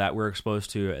BPAs though that we're exposed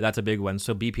to, that's a big one.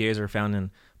 So BPAs are found in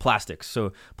plastics,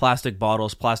 so plastic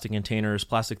bottles, plastic containers,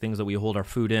 plastic things that we hold our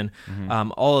food in,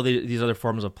 all of these other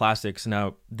forms of plastics.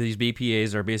 Now these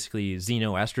BPAs are basically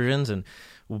xenoestrogens, and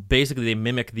basically they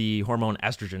mimic the hormone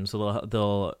estrogen. So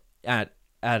they'll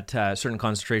at certain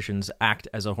concentrations act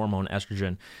as a hormone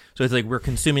estrogen. So it's like we're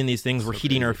consuming these things, we're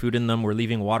heating our food in them, we're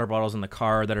leaving water bottles in the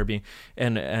car that are being,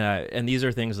 and these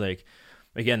are things like,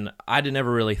 again, I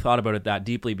never really thought about it that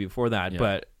deeply before that,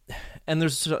 but, and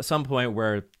there's some point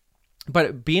where,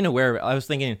 but being aware, I was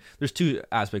thinking there's two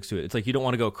aspects to it. It's like you don't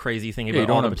want to go crazy thinking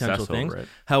about all the potential things.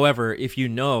 However, if you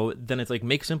know, then it's like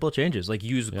make simple changes, like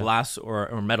use glass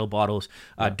or metal bottles.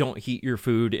 Don't heat your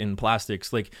food in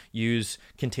plastics. Like use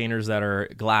containers that are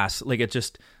glass. Like it's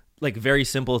just like very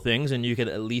simple things, and you could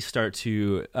at least start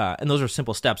to and those are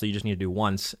simple steps that you just need to do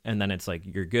once, and then it's like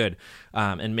you're good.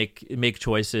 And make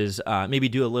choices, maybe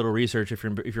do a little research if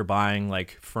you're buying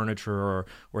like furniture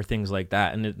or things like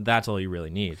that, and that's all you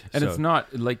really need. And it's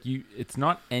not like it's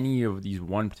not any of these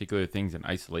one particular things in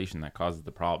isolation that causes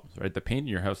the problems, right? The paint in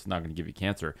your house is not going to give you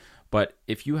cancer, but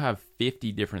if you have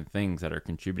 50 different things that are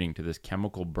contributing to this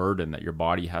chemical burden that your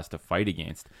body has to fight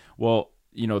against, well,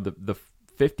 you know, the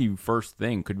 51st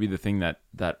thing could be the thing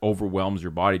that overwhelms your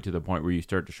body to the point where you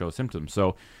start to show symptoms.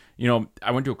 So, you know,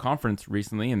 I went to a conference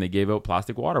recently and they gave out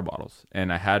plastic water bottles,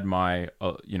 and I had my,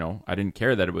 you know, I didn't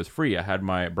care that it was free.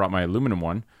 Brought my aluminum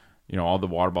one. You know, all the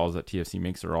water bottles that TFC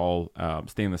makes are all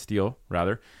stainless steel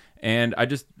rather. And I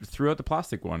just threw out the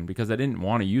plastic one because I didn't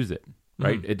want to use it,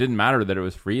 right? It didn't matter that it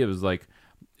was free. It was like,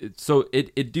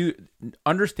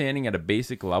 understanding at a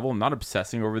basic level, not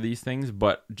obsessing over these things,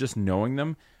 but just knowing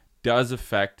them does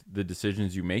affect the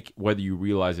decisions you make, whether you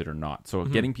realize it or not. So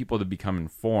getting people to become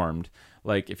informed,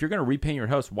 like if you're going to repaint your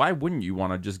house, why wouldn't you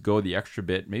want to just go the extra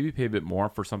bit, maybe pay a bit more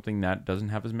for something that doesn't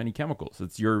have as many chemicals?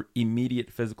 It's your immediate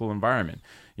physical environment.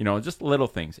 You know, just little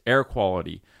things, air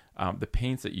quality, the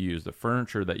paints that you use, the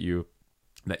furniture that you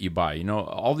buy, you know,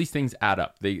 all these things add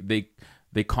up.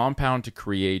 They compound to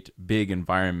create big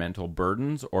environmental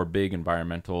burdens or big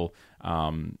environmental,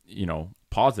 you know,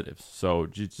 positives. So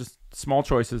just small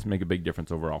choices make a big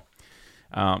difference overall.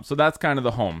 So that's kind of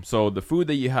the home. So the food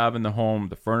that you have in the home,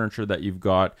 the furniture that you've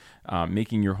got,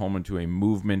 making your home into a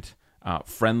movement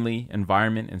friendly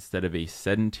environment instead of a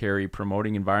sedentary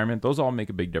promoting environment, those all make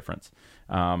a big difference.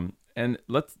 So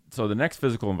the next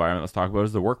physical environment let's talk about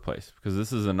is the workplace, because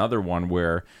this is another one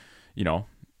where, you know,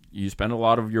 you spend a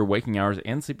lot of your waking hours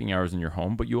and sleeping hours in your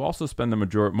home, but you also spend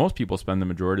most people spend the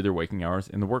majority of their waking hours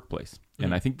in the workplace.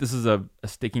 And I think this is a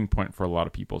sticking point for a lot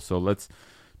of people. So let's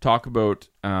talk about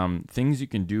things you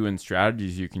can do and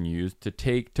strategies you can use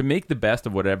to make the best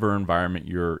of whatever environment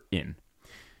you're in.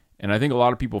 And I think a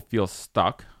lot of people feel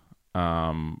stuck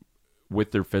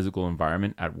with their physical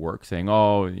environment at work, saying,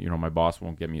 oh, you know, my boss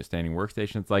won't get me a standing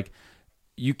workstation. It's like,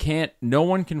 no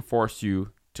one can force you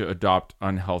to adopt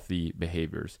unhealthy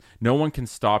behaviors. No one can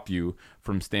stop you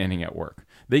from standing at work.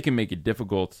 They can make it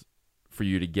difficult for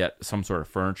you to get some sort of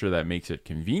furniture that makes it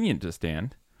convenient to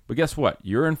stand. But guess what?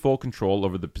 You're in full control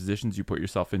over the positions you put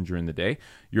yourself in during the day.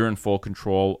 You're in full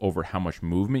control over how much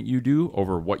movement you do,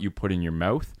 over what you put in your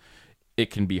mouth.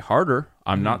 It can be harder.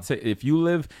 I'm not saying if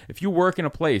you work in a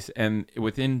place and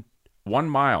within 1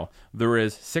 mile there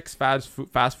is 6 fast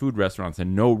food restaurants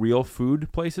and no real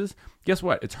food places, guess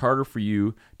what? It's harder for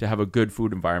you to have a good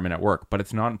food environment at work, but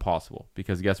it's not impossible,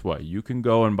 because guess what? You can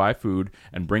go and buy food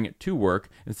and bring it to work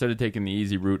instead of taking the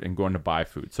easy route and going to buy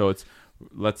food. So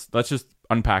let's just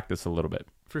unpack this a little bit.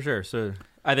 For sure. So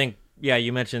I think, yeah,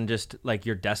 you mentioned just like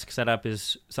your desk setup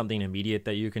is something immediate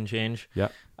that you can change. Yeah.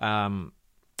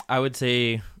 I would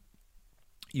say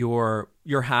your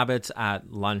habits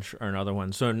at lunch are another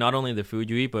one. So not only the food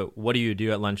you eat, but what do you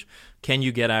do at lunch? Can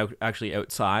you get actually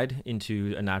outside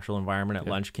into a natural environment at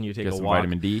lunch? Can you take a walk?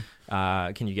 Vitamin D.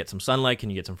 Can you get some sunlight? Can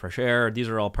you get some fresh air? These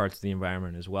are all parts of the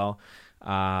environment as well. So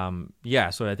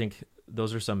I think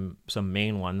those are some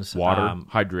main ones. Water,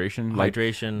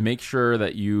 hydration. Make sure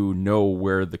that you know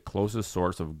where the closest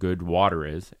source of good water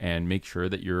is, and make sure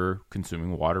that you're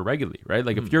consuming water regularly, right?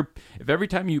 Like if every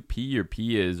time you pee, your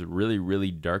pee is really,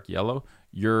 really dark yellow,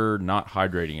 you're not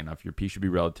hydrating enough. Your pee should be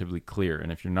relatively clear.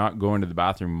 And if you're not going to the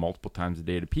bathroom multiple times a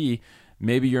day to pee,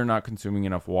 maybe you're not consuming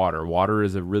enough water. Water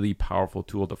is a really powerful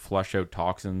tool to flush out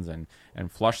toxins and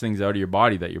flush things out of your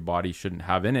body that your body shouldn't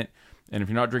have in it. And if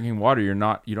you're not drinking water,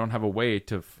 you don't have a way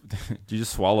to. Do you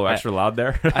just swallow extra loud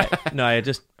there? No, I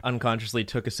just unconsciously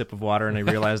took a sip of water and I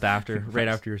realized right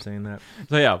after you were saying that.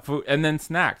 So yeah, food, and then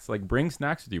snacks. Like bring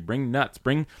snacks with you. Bring nuts.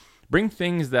 Bring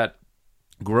things that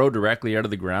grow directly out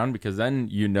of the ground, because then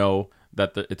you know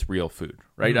that it's real food,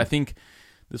 right? I think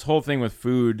this whole thing with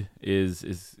food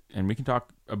is, and we can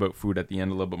talk about food at the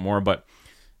end a little bit more, but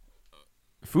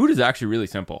food is actually really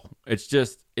simple.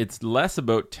 It's less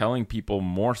about telling people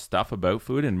more stuff about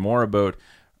food and more about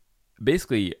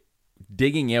basically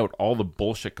digging out all the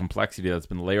bullshit complexity that's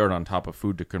been layered on top of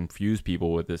food to confuse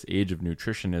people with this age of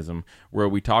nutritionism, where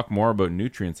we talk more about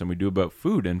nutrients than we do about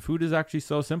food. And food is actually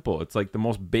so simple. It's like the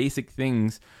most basic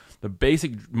things,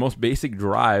 most basic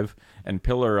drive and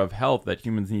pillar of health that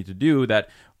humans need to do, that,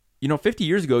 50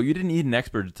 years ago, you didn't need an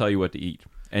expert to tell you what to eat.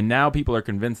 And now people are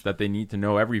convinced that they need to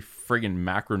know every friggin'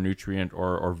 macronutrient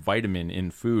or vitamin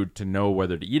in food to know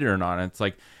whether to eat it or not. And it's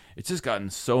like, it's just gotten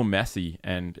so messy.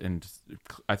 And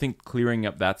I think clearing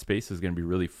up that space is going to be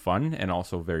really fun and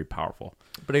also very powerful.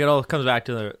 But it all comes back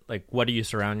to what are you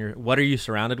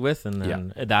surrounded with? And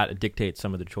then that dictates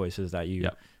some of the choices that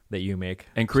you make.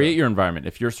 And create your environment.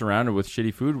 If you're surrounded with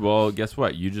shitty food, well, guess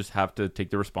what? You just have to take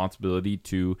the responsibility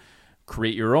to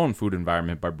create your own food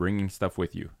environment by bringing stuff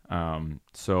with you. And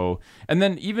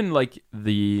then even like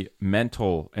the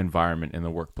mental environment in the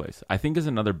workplace, I think is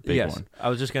another big one. I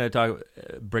was just going to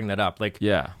bring that up.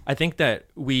 I think that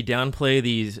we downplay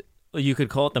these, you could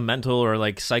call it the mental or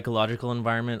like psychological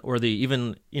environment, or the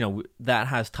even, that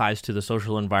has ties to the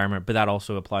social environment, but that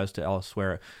also applies to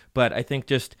elsewhere. But I think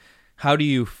just how do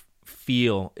you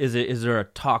feel? Is there a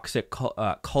toxic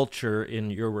culture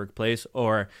in your workplace,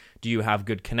 or do you have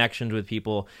good connections with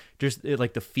people? Just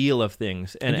like the feel of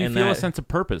things, and do you feel a sense of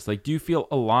purpose? Like, do you feel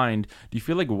aligned? Do you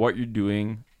feel like what you're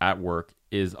doing at work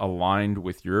is aligned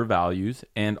with your values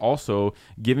and also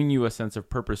giving you a sense of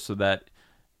purpose, so that,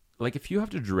 like, if you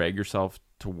have to drag yourself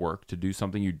to work to do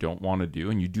something you don't want to do,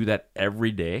 and you do that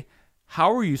every day,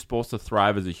 how are you supposed to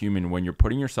thrive as a human when you're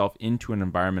putting yourself into an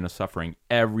environment of suffering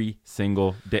every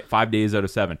single day, 5 days out of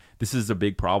 7? This is a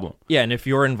big problem. Yeah, and if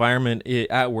your environment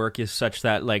at work is such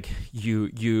that like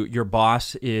your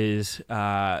boss is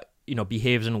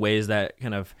behaves in ways that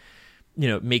kind of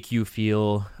make you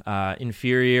feel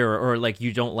inferior, or like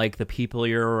you don't like the people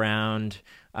you're around,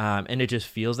 and it just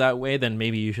feels that way, then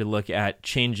maybe you should look at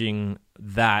changing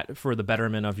that for the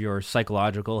betterment of your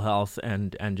psychological health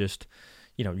and just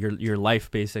your life,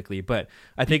 basically. But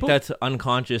I think that's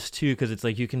unconscious too, because it's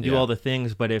like you can do all the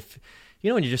things, but if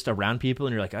when you're just around people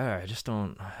and you're like, I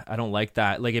don't like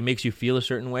that, like it makes you feel a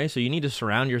certain way. So you need to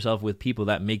surround yourself with people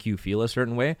that make you feel a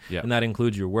certain way, and that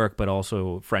includes your work, but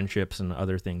also friendships and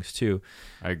other things too.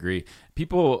 I agree.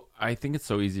 I think it's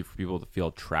so easy for people to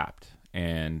feel trapped,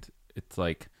 and it's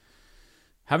like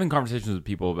having conversations with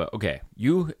people about, okay,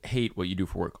 you hate what you do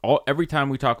for work. Every time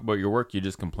we talk about your work, you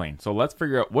just complain. So let's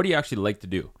figure out, what do you actually like to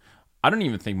do? I don't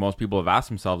even think most people have asked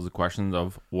themselves the questions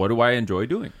of, what do I enjoy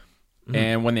doing? Mm-hmm.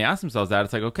 And when they ask themselves that,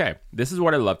 it's like, okay, this is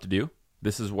what I love to do.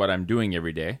 This is what I'm doing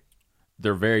every day.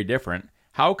 They're very different.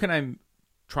 How can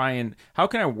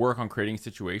I work on creating a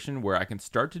situation where I can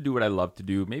start to do what I love to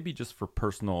do, maybe just for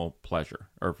personal pleasure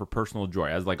or for personal joy,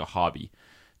 as like a hobby,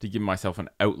 to give myself an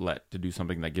outlet to do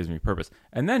something that gives me purpose,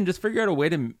 and then just figure out a way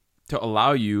to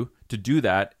allow you to do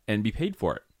that and be paid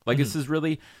for it. Like, this is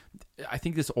really, I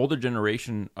think this older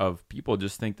generation of people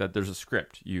just think that there's a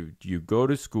script. You go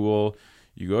to school,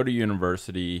 you go to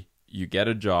university, you get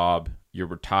a job, you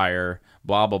retire,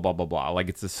 blah, blah, blah, blah, blah. Like,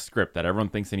 it's a script that everyone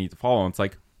thinks they need to follow. And it's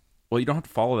like, well, you don't have to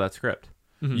follow that script.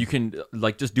 Mm-hmm. You can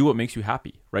just do what makes you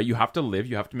happy, right? You have to live,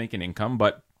 you have to make an income.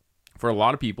 But for a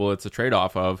lot of people, it's a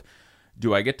trade-off of,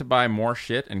 do I get to buy more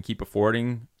shit and keep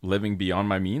affording living beyond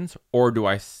my means? Or do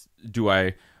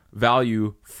I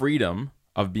value freedom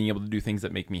of being able to do things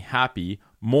that make me happy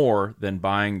more than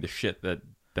buying the shit that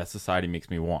society makes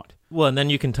me want? Well, and then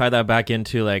you can tie that back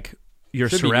into like your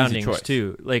surroundings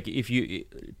too. Like if you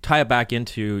tie it back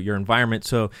into your environment.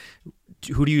 So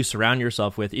who do you surround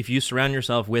yourself with? If you surround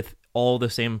yourself with all the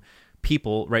same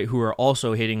people, right, who are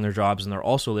also hating their jobs and they're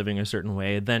also living a certain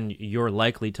way, then you're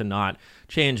likely to not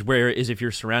change. Whereas if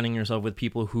you're surrounding yourself with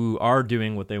people who are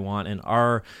doing what they want and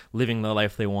are living the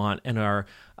life they want and are,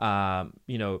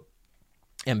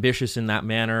 ambitious in that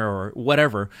manner or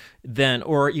whatever, then,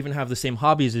 or even have the same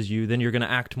hobbies as you, then you're going to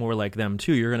act more like them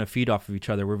too. You're going to feed off of each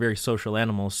other. We're very social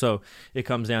animals. So it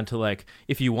comes down to like,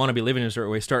 if you want to be living in a certain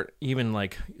way, start even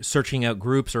like searching out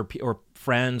groups or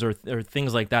friends or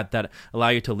things like that allow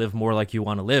you to live more like you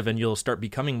want to live, and you'll start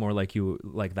becoming more like you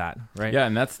like that, right? Yeah,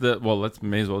 and that's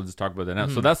may as well just talk about that now.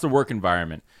 Mm-hmm. So that's the work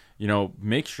environment.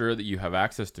 make sure that you have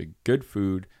access to good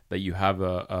food, that you have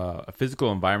a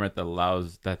physical environment that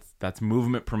allows that's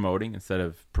movement promoting instead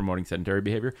of promoting sedentary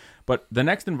behavior. But the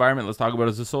next environment let's talk about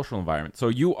is the social environment. So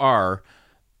you are,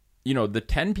 the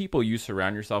 10 people you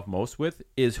surround yourself most with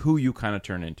is who you kind of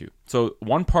turn into. So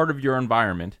one part of your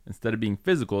environment, instead of being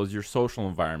physical, is your social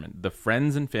environment, the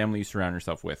friends and family you surround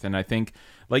yourself with. And I think,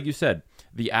 like you said,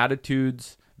 the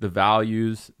attitudes, the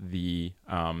values, the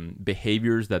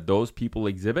behaviors that those people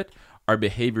exhibit are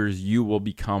behaviors you will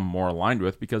become more aligned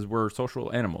with, because we're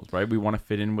social animals, right? We want to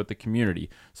fit in with the community.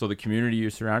 So the community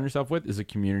you surround yourself with is a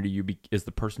community is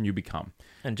the person you become.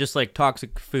 And just like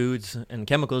toxic foods and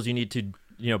chemicals, you need to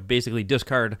basically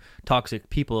discard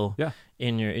toxic people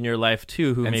in your life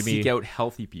too, who maybe seek out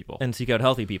healthy people.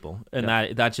 And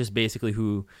that's just basically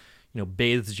who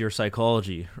bathes your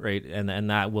psychology, right? And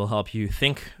that will help you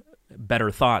think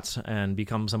better thoughts and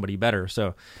become somebody better.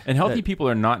 So, and healthy people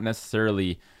are not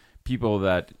necessarily people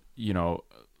that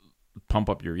pump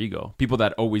up your ego, people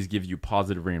that always give you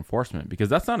positive reinforcement, because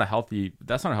that's not a healthy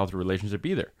relationship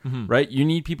either. Right? You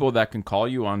need people that can call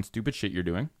you on stupid shit you're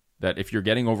doing, that if you're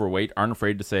getting overweight aren't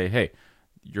afraid to say, hey,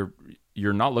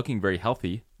 you're not looking very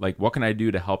healthy, like what can I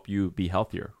do to help you be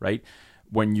healthier, right?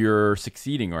 When you're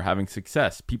succeeding or having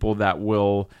success, people that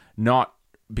will not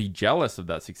be jealous of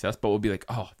that success, but will be like,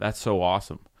 oh, that's so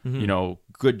awesome.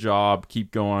 Good job,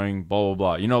 keep going, blah,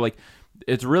 blah, blah. Like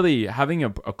it's really having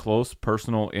a close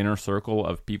personal inner circle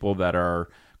of people that are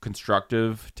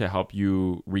constructive to help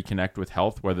you reconnect with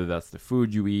health, whether that's the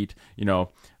food you eat.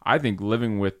 I think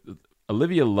living with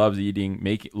Olivia loves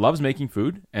making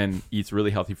food and eats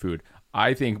really healthy food.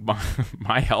 I think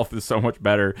my health is so much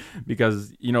better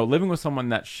because, living with someone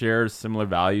that shares similar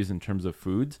values in terms of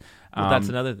foods. That's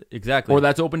another, exactly. Or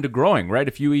that's open to growing, right?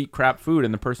 If you eat crap food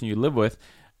and the person you live with,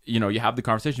 you have the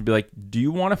conversation, be like, do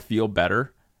you want to feel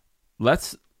better?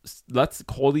 Let's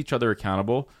hold each other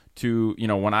accountable to,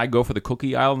 when I go for the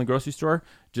cookie aisle in the grocery store,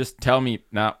 just tell me,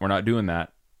 nah, we're not doing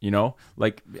that.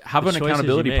 Like have an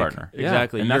accountability partner.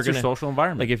 Exactly. And that's your social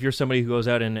environment. Like if you're somebody who goes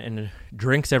out and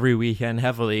drinks every weekend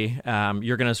heavily,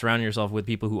 you're going to surround yourself with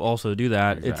people who also do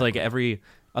that. Exactly. It's like every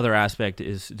other aspect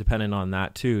is dependent on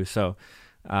that too. So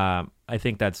I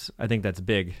think that's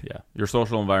big. Yeah. Your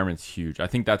social environment's huge. I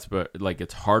think that's, but like,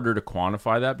 it's harder to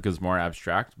quantify that because it's more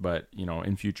abstract, but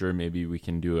in future, maybe we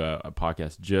can do a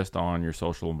podcast just on your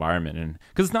social environment. And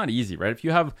cause it's not easy, right? If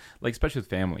you have, like, especially with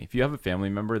family, if you have a family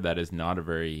member that is not a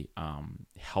very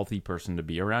healthy person to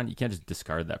be around, you can't just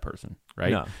discard that person,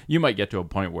 right? No. You might get to a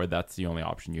point where that's the only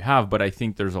option you have, but I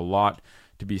think there's a lot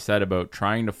to be said about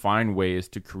trying to find ways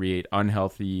to create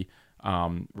unhealthy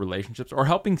relationships, or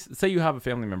helping. Say you have a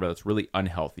family member that's really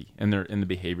unhealthy and they're in the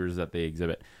behaviors that they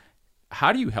exhibit.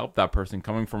 How do you help that person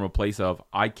coming from a place of,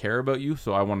 I care about you,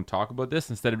 so I want to talk about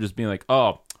this, instead of just being like,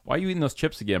 oh, why are you eating those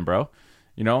chips again, bro?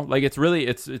 Like it's really,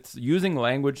 it's using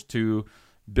language to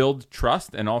build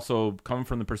trust, and also coming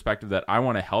from the perspective that I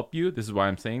want to help you. This is why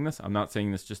I'm saying this. I'm not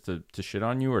saying this just to shit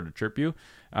on you or to chirp you.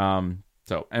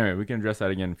 So anyway, we can address that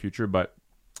again in the future, but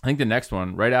I think the next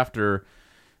one, right after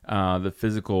the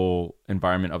physical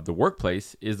environment of the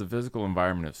workplace, is the physical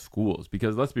environment of schools.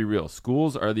 Because let's be real,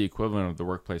 schools are the equivalent of the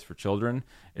workplace for children.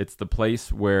 It's the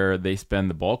place where they spend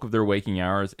the bulk of their waking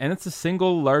hours, and it's the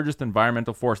single largest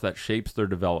environmental force that shapes their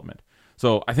development.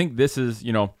 So I think this is,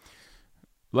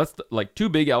 two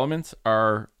big elements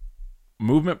are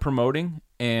movement promoting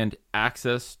and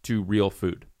access to real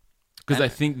food. Because I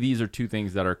think these are two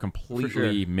things that are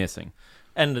completely missing.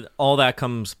 And all that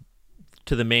comes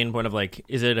to the main point of, like,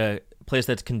 is it a place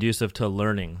that's conducive to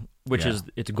learning, which is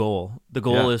its goal. The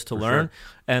goal is to learn. Sure.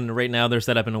 And right now they're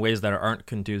set up in ways that aren't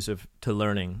conducive to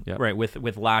learning, right?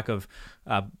 With lack of,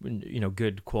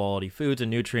 good quality foods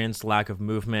and nutrients, lack of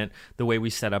movement, the way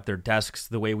we set up their desks,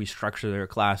 the way we structure their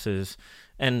classes.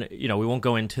 And, we won't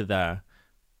go into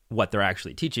what they're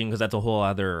actually teaching, because that's a whole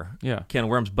other can of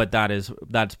worms, but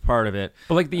that's part of it.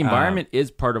 But like, the environment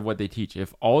is part of what they teach.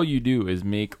 If all you do is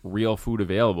make real food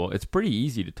available, it's pretty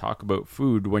easy to talk about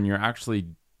food when you're actually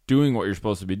doing what you're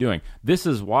supposed to be doing. This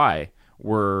is why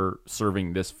we're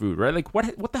serving this food, right? Like,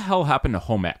 what the hell happened to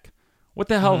home ec? What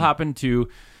the hell happened to,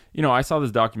 I saw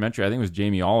this documentary, I think it was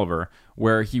Jamie Oliver,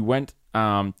 where he went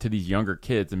to these younger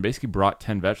kids and basically brought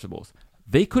 10 vegetables.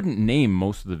 They couldn't name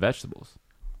most of the vegetables.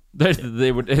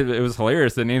 It was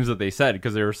hilarious, the names that they said,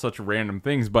 because they were such random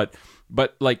things, but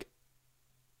like,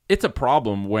 it's a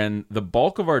problem when the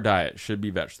bulk of our diet should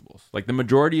be vegetables. Like, the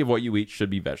majority of what you eat should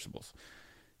be vegetables.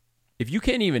 If you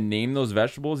can't even name those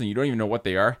vegetables and you don't even know what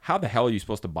they are, how the hell are you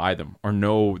supposed to buy them or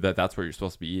know that that's what you're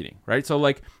supposed to be eating, right? So,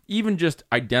 like, even just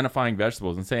identifying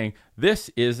vegetables and saying, this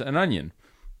is an onion,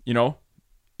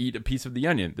 eat a piece of the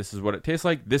onion. This is what it tastes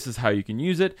like. This is how you can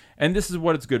use it. And this is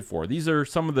what it's good for. These are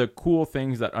some of the cool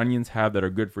things that onions have that are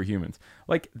good for humans.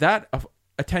 Like that,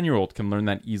 a 10-year-old can learn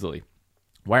that easily.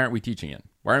 Why aren't we teaching it?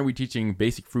 Why aren't we teaching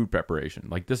basic food preparation?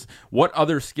 Like this, what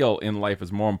other skill in life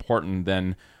is more important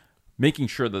than making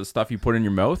sure that the stuff you put in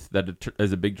your mouth that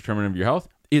is a big determinant of your health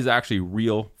is actually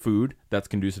real food that's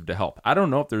conducive to health? I don't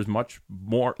know if there's much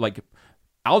more, like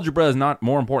algebra is not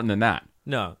more important than that.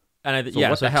 No. And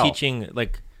so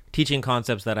teaching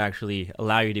concepts that actually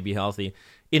allow you to be healthy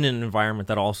in an environment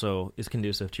that also is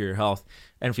conducive to your health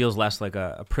and feels less like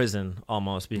a prison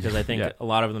almost, because I think a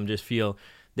lot of them just feel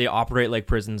they operate like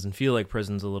prisons and feel like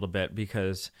prisons a little bit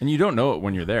because... And you don't know it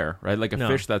when you're there, right? Like a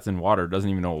fish that's in water doesn't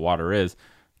even know what water is.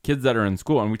 Kids that are in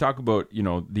school, and we talk about,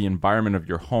 the environment of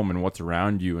your home and what's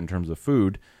around you in terms of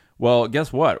food. Well,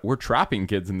 guess what? We're trapping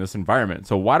kids in this environment.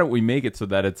 So why don't we make it so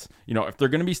that it's, if they're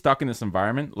going to be stuck in this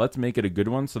environment, let's make it a good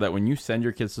one so that when you send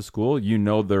your kids to school,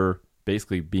 they're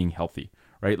basically being healthy,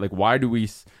 right? Like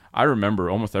I remember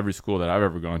almost every school that I've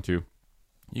ever gone to,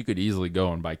 you could easily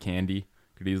go and buy candy,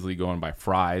 could easily go and buy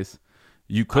fries.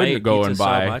 You couldn't go and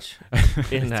buy so much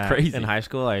crazy. In high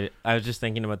school. I was just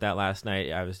thinking about that last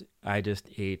night. I just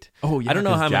ate. Oh yeah, I don't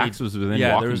know how many. Jack's was within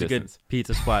yeah, walking there was distance. a good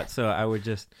pizza spot, so I would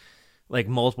just like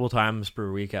multiple times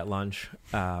per week at lunch.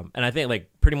 And I think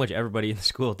like pretty much everybody in the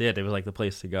school did. It was like the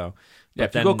place to go. Yeah,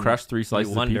 if you go crush 3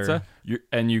 slices of pizza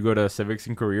and you go to civics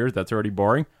and careers, that's already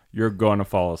boring. You're going to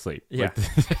fall asleep. Yeah,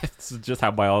 it's just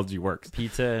how biology works.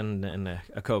 Pizza and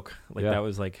a Coke. Like that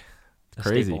was like a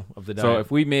crazy staple of the diet. So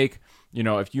if we make,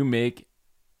 if you make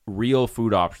real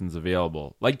food options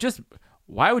available, like just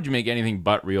why would you make anything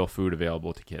but real food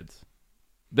available to kids?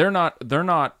 They're not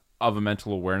of a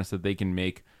mental awareness that they can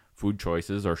make food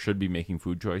choices or should be making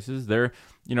food choices. They're,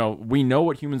 we know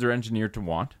what humans are engineered to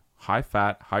want: high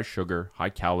fat, high sugar, high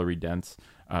calorie dense,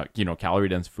 calorie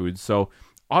dense foods. So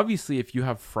obviously if you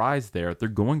have fries there, they're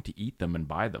going to eat them and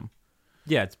buy them.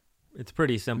 Yeah, it's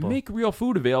pretty simple. Make real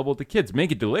food available to kids.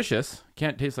 Make it delicious.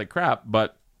 Can't taste like crap,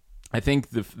 but I think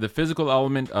the physical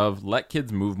element of let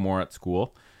kids move more at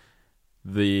school,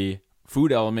 the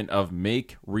food element of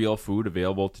make real food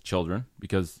available to children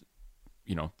because,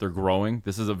 they're growing.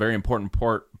 This is a very important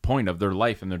point of their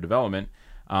life and their development.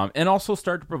 And also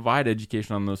start to provide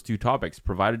education on those two topics.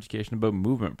 Provide education about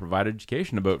movement. Provide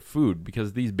education about food,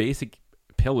 because these basic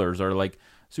pillars are like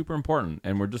super important.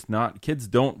 And we're just not, kids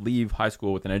don't leave high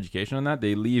school with an education on that.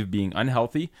 They leave being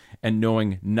unhealthy and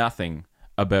knowing nothing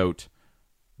about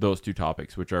those two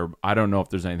topics, which are, I don't know if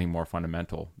there's anything more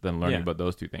fundamental than learning about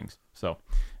those two things. So,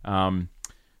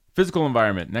 physical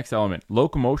environment, next element,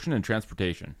 locomotion and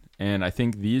transportation. And I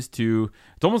think these two,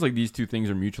 it's almost like these two things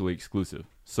are mutually exclusive.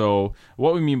 So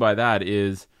what we mean by that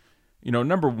is,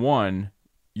 number one,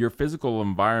 your physical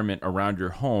environment around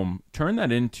your home, turn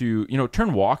that into,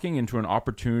 turn walking into an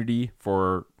opportunity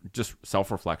for just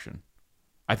self-reflection.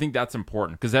 I think that's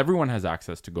important because everyone has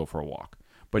access to go for a walk.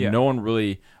 But no one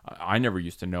really, I never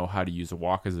used to know how to use a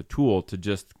walk as a tool to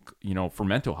just, for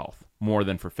mental health more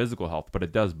than for physical health, but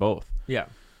it does both. Yeah.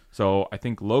 So I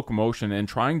think locomotion and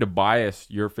trying to bias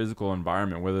your physical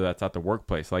environment, whether that's at the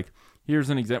workplace. Like, here's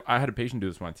an example. I had a patient do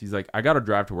this once. He's like, I got to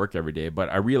drive to work every day, but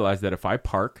I realized that if I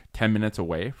park 10 minutes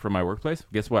away from my workplace,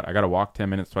 guess what? I got to walk 10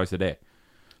 minutes twice a day.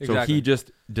 Exactly. So he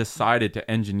just decided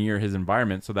to engineer his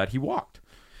environment so that he walked.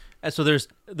 And so there's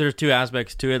two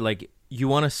aspects to it. Like, you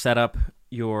want to set up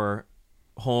your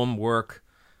home, work,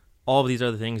 all of these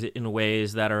other things in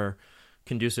ways that are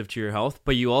conducive to your health,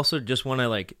 but you also just want to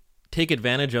like take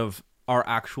advantage of our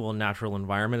actual natural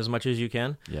environment as much as you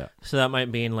can. Yeah. So that might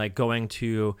mean like going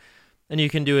to, and you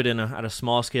can do it at a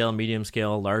small scale, medium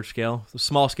scale, large scale. The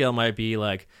small scale might be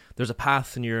like there's a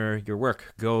path in your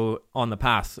work, go on the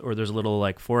path, or there's a little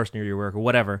like forest near your work or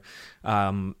whatever.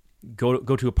 Go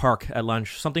to a park at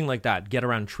lunch, something like that. Get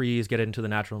around trees, get into the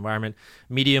natural environment.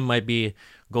 Medium might be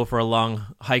go for a long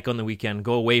hike on the weekend,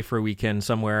 go away for a weekend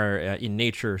somewhere in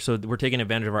nature. So we're taking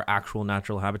advantage of our actual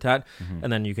natural habitat. Mm-hmm.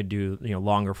 And then you could do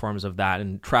longer forms of that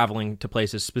and traveling to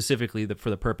places specifically for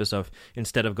the purpose of,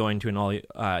 instead of going to an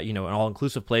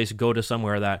all-inclusive place, go to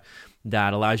somewhere that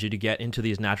allows you to get into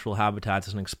these natural habitats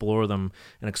and explore them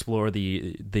and explore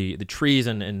the trees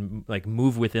and like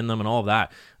move within them and all of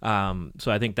that. So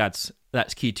I think that's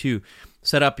key too.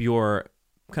 Set up your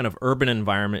kind of urban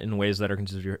environment in ways that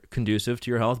are conducive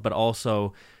to your health, but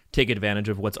also take advantage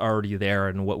of what's already there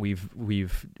and what we've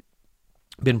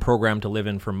been programmed to live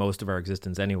in for most of our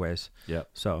existence anyways. Yeah.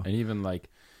 So, and even like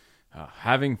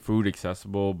having food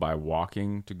accessible by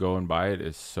walking to go and buy it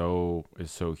is so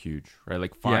huge, right?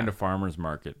 Like find a farmer's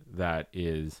market that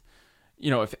is,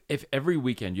 if every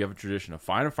weekend you have a tradition of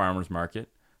find a farmer's market,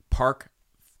 park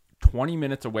 20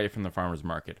 minutes away from the farmer's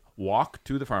market. Walk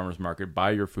to the farmer's market,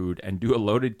 buy your food, and do a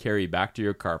loaded carry back to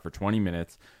your car for 20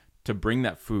 minutes to bring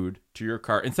that food to your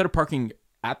car. Instead of parking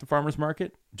at the farmer's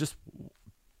market, just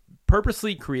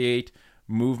purposely create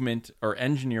movement or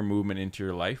engineer movement into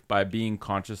your life by being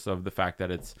conscious of the fact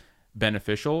that it's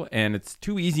beneficial, and it's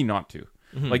too easy not to.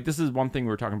 Like, this is one thing we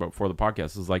were talking about before the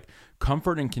podcast, is like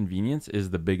comfort and convenience is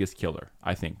the biggest killer,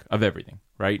 I think, of everything,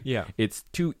 right? Yeah. It's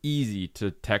too easy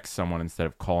to text someone instead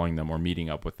of calling them or meeting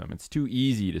up with them. It's too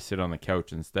easy to sit on the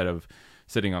couch instead of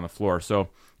sitting on the floor. So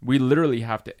we literally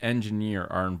have to engineer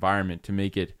our environment to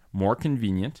make it more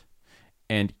convenient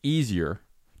and easier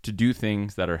to do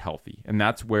things that are healthy. And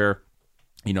that's where,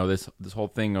 you know, this whole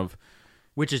thing of,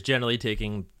 which is generally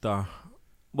taking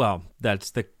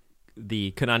that's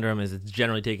the conundrum, is it's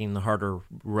generally taking the harder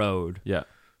road,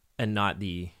 and not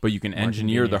the. But you can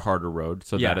engineer the harder road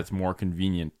so that it's more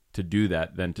convenient to do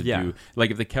that than to do.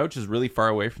 Like, if the couch is really far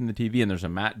away from the TV and there's a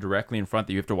mat directly in front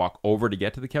that you have to walk over to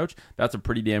get to the couch, that's a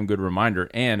pretty damn good reminder.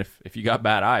 And if you got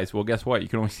bad eyes, well, guess what? You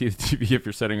can only see the TV if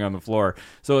you're sitting on the floor.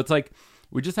 So it's like,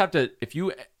 we just have to.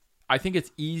 I think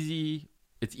it's easy.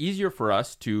 It's easier for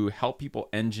us to help people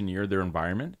engineer their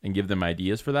environment and give them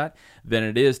ideas for that than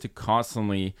it is to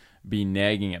constantly be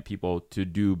nagging at people to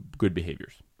do good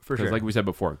behaviors. For sure. Because like we said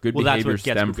before, good behaviors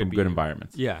stem from good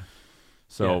environments. Yeah.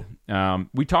 So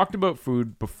we talked about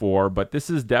food before, but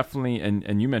this is definitely,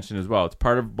 and you mentioned as well, it's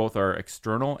part of both our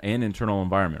external and internal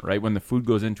environment, right? When the food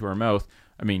goes into our mouth,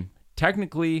 I mean,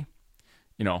 technically,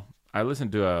 you know, I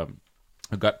listened to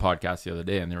a gut podcast the other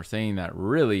day, and they were saying that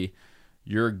really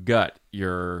your gut,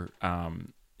 your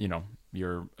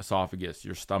esophagus,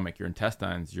 your stomach, your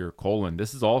intestines, your colon,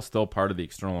 this is all still part of the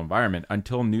external environment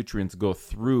until nutrients go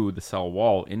through the cell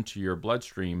wall into your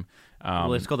bloodstream.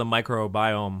 Well, it's called a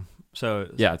microbiome. So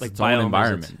it's like its own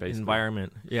environment, basically.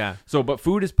 Environment, yeah. So, but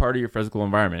food is part of your physical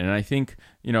environment. And I think,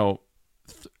 you know,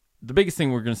 the biggest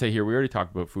thing we're going to say here, we already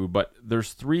talked about food, but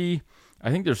there's three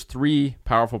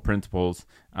powerful principles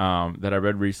that I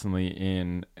read recently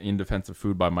in Defense of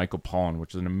Food by Michael Pollan,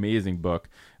 which is an amazing book.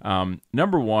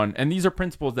 Number one, and these are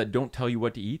principles that don't tell you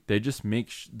what to eat. They just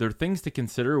they're things to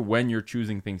consider when you're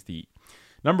choosing things to eat.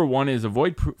 Number one is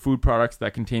avoid food products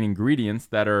that contain ingredients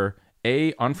that are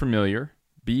A, unfamiliar,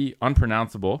 B,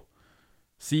 unpronounceable,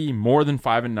 C, more than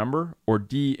 5 in number, or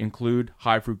D, include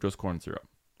high fructose corn syrup.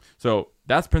 So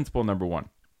that's principle number one.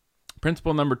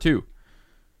 Principle number two,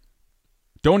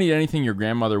 don't eat anything your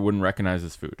grandmother wouldn't recognize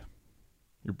as food.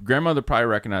 Your grandmother probably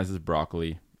recognizes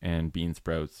broccoli and bean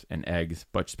sprouts and eggs,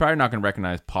 but she's probably not going to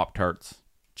recognize Pop-Tarts,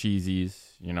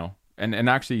 cheesies, you know. And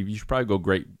actually, you should probably go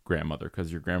great-grandmother,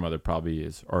 because your grandmother probably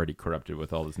is already corrupted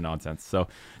with all this nonsense. So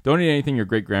don't eat anything your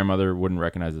great-grandmother wouldn't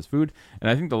recognize as food. And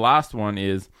I think the last one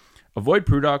is avoid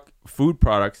food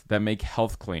products that make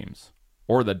health claims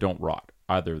or that don't rot.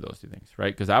 Either of those two things,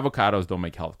 right? Because avocados don't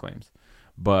make health claims.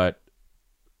 But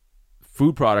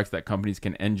food products that companies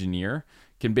can engineer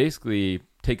can basically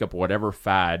take up whatever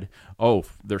fad. Oh,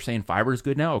 they're saying fiber is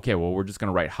good now? Okay, well, we're just going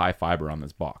to write high fiber on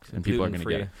this box, and people are going to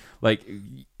get it. Like,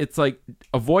 it's like,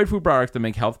 avoid food products that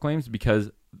make health claims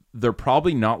because they're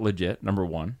probably not legit, number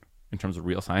one, in terms of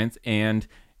real science, and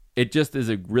it just is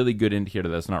a really good indicator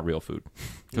that it's not real food.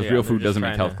 Because real food doesn't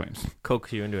make health claims.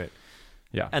 Coax you into it.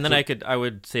 Yeah. And then I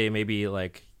would say maybe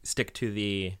like stick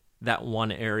to that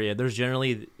one area. There's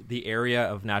generally the area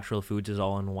of natural foods is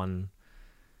all in one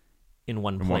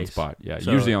place. One spot, yeah.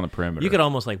 So usually on the perimeter. You could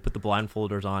almost like put the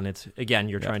blindfolders on. It's, again,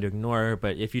 you're trying to ignore,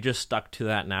 but if you just stuck to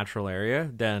that natural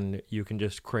area, then you can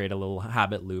just create a little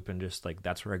habit loop and just like,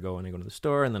 that's where I go when I go to the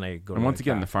store, and then I go. And once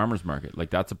again, the farmer's market, like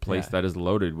that's a place that is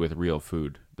loaded with real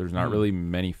food. There's not really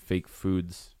many fake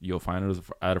foods you'll find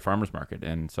at a farmer's market,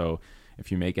 and so if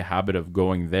you make a habit of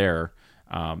going there,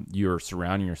 you're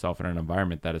surrounding yourself in an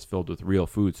environment that is filled with real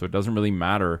food. So it doesn't really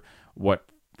matter what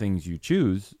things you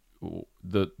choose.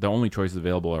 The only choices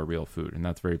available are real food, and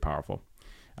that's very powerful.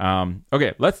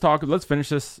 Okay, let's finish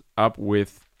this up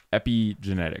with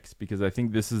epigenetics, because I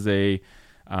think this is a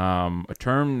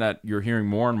term that you're hearing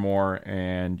more and more,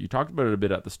 and you talked about it a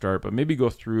bit at the start, but maybe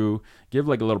give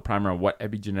like a little primer on what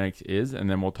epigenetics is, and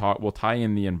then we'll tie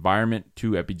in the environment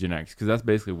to epigenetics, because that's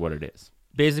basically what it is.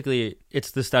 Basically,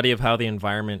 it's the study of how the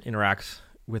environment interacts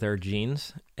with our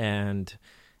genes, and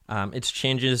it's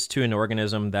changes to an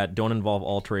organism that don't involve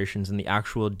alterations in the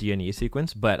actual DNA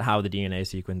sequence, but how the DNA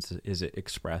sequence is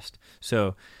expressed.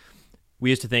 So we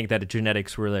used to think that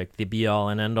genetics were like the be all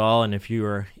and end all, and if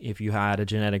you had a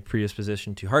genetic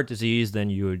predisposition to heart disease, then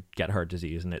you would get heart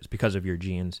disease, and it's because of your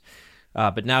genes.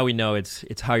 But now we know it's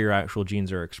how your actual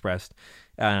genes are expressed.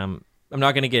 I'm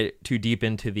not going to get too deep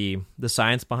into the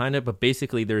science behind it, but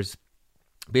basically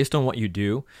based on what you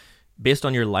do, based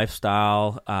on your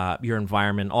lifestyle, your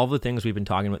environment, all the things we've been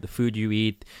talking about, the food you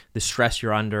eat, the stress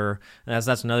you're under, and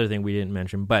that's another thing we didn't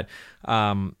mention. But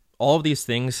all of these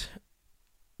things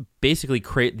basically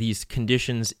create these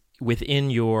conditions within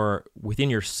your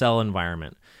cell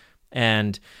environment,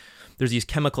 and there's these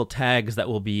chemical tags that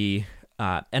will be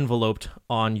enveloped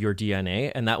on your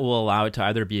DNA, and that will allow it to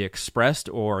either be expressed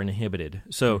or inhibited.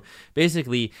 So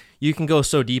basically, you can go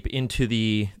so deep into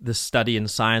the study and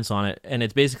science on it, and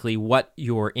it's basically what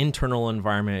your internal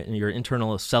environment and your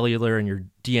internal cellular and your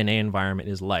DNA environment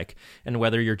is like, and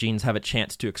whether your genes have a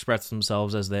chance to express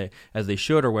themselves as they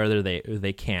should, or whether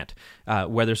they can't.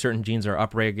 Whether certain genes are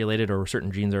upregulated or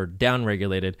certain genes are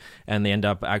downregulated, and they end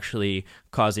up actually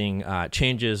causing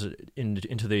changes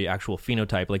into the actual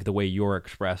phenotype, like the way you're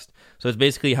expressed. So it's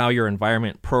basically how your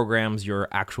environment programs your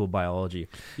actual biology.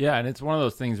 Yeah, and it's one of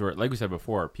those things where, like we said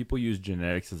before, people use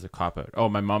genetics as a cop-out. Oh,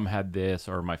 my mom had this,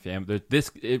 or my family,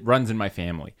 it runs in my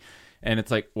family. And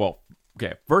it's like, well,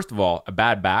 okay, first of all, a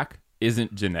bad back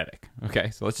isn't genetic. Okay,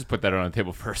 so let's just put that on the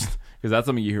table first, because that's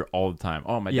something you hear all the time.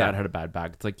 Oh, my dad had a bad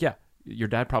back. It's like, yeah, your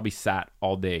dad probably sat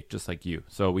all day just like you.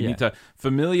 So we need to,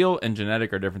 familial and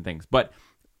genetic are different things. But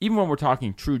even when we're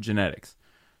talking true genetics,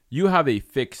 you have a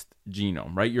fixed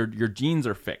genome, right? Your genes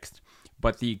are fixed,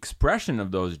 but the expression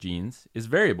of those genes is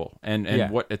variable. And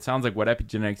what it sounds like what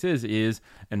epigenetics is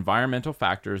environmental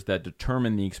factors that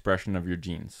determine the expression of your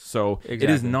genes. So It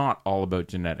is not all about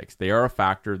genetics. They are a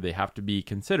factor. They have to be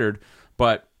considered.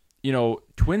 But,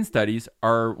 twin studies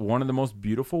are one of the most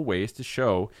beautiful ways to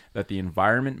show that the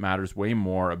environment matters way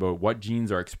more about what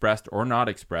genes are expressed or not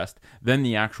expressed than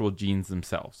the actual genes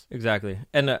themselves. Exactly.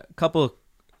 And a couple of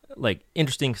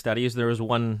interesting studies. There was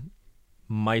one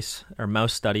mouse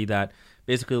study that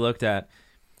basically looked at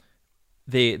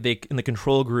they in the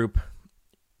control group,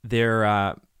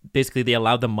 they're basically they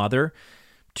allowed the mother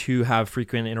to have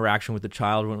frequent interaction with the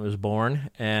child when it was born,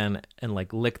 and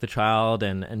lick the child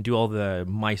and do all the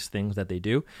mice things that they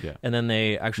do. Yeah. And then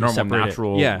they actually normal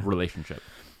natural relationship.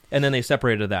 And then they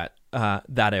separated that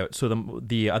out. So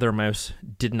the other mouse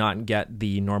did not get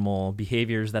the normal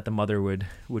behaviors that the mother would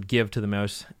give to the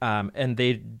mouse. And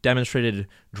they demonstrated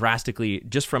drastically,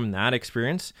 just from that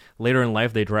experience, later in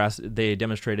life, they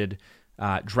demonstrated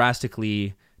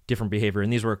drastically different behavior.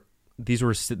 And these were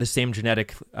the same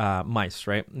genetic mice,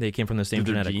 right? They came from the same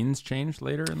genetic. Did their genes change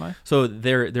later in life? So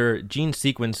their gene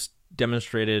sequence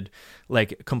demonstrated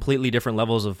completely different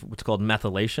levels of what's called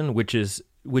methylation, which is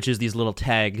these little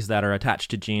tags that are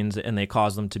attached to genes, and they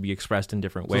cause them to be expressed in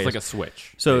different ways. So it's like a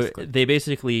switch. So they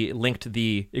basically linked so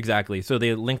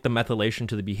they linked the methylation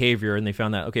to the behavior, and they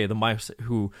found that, okay, the mice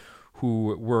who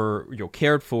were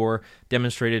cared for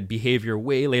demonstrated behavior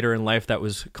way later in life that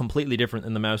was completely different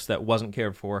than the mouse that wasn't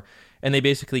cared for. And they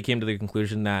basically came to the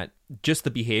conclusion that just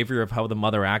the behavior of how the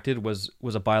mother acted was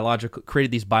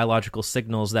created these biological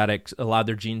signals that allowed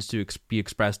their genes to be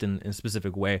expressed in a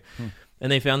specific way.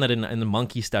 And they found that in the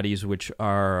monkey studies, which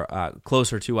are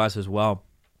closer to us as well.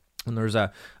 And there's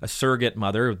a surrogate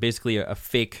mother, basically a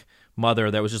fake mother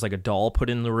that was just like a doll put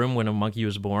in the room when a monkey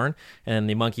was born. And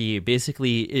the monkey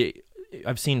basically...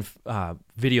 I've seen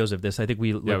videos of this. I think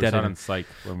we looked at it on Psych.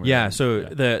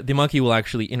 The monkey will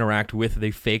actually interact with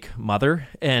the fake mother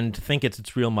and think it's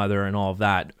its real mother and all of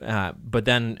that, but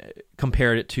then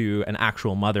compared it to an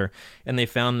actual mother. And they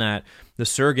found that the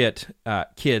surrogate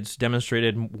kids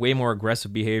demonstrated way more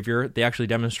aggressive behavior. They actually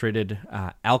demonstrated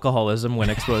alcoholism when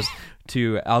exposed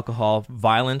to alcohol,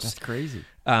 violence. That's crazy.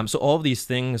 So all of these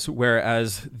things,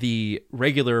 whereas the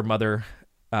regular mother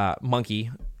monkey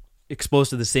exposed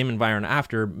to the same environment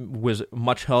after was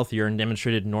much healthier and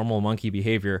demonstrated normal monkey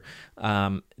behavior.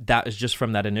 That is just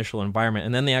from that initial environment.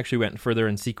 And then they actually went further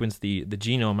and sequenced the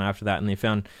genome after that, and they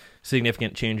found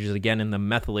significant changes again in the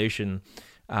methylation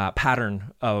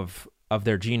pattern of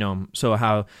their genome. So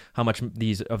how much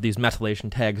these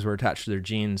methylation tags were attached to their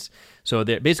genes. So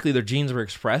basically their genes were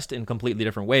expressed in completely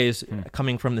different ways,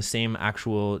 coming from the same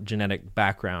actual genetic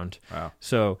background. Wow.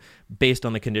 So based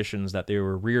on the conditions that they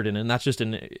were reared in, and that's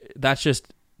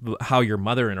just how your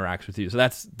mother interacts with you. So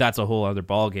that's a whole other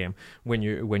ball game when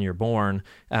you're born,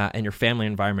 and your family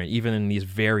environment, even in these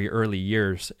very early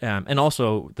years, and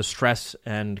also the stress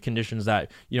and conditions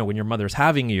that when your mother's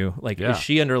having you. Is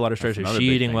she under a lot of stress? Is she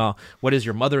eating well? What is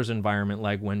your mother's environment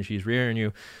like when she's rearing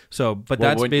you? So,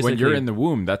 basically when you're in the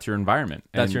womb, that's your environment.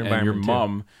 That's your environment. And your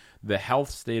mom. The health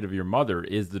state of your mother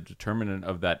is the determinant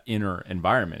of that inner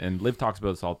environment. And Liv talks about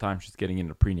this all the time. She's getting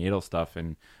into prenatal stuff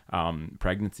and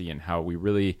pregnancy, and how we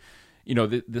really,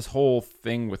 this whole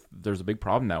thing there's a big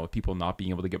problem now with people not being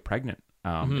able to get pregnant.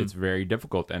 It's very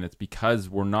difficult, and it's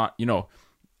because we're not,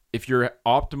 if you're in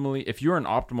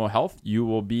optimal health, you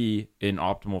will be in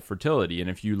optimal fertility. And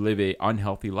if you live a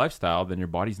unhealthy lifestyle, then your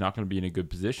body's not going to be in a good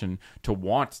position to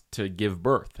want to give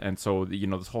birth. And so,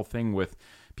 this whole thing with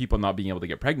people not being able to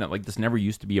get pregnant, like this never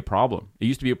used to be a problem. It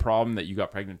used to be a problem that you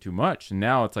got pregnant too much. And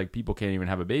now it's like people can't even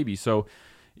have a baby. So,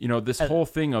 this whole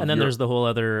thing of... And then there's the whole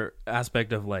other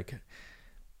aspect of like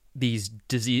these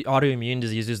autoimmune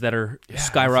diseases that are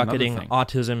skyrocketing.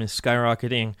 Autism is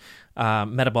skyrocketing.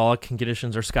 Metabolic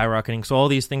conditions are skyrocketing. So all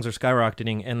these things are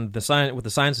skyrocketing. And what the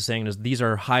science is saying is these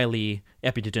are highly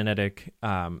epigenetic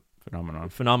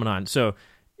phenomenon. So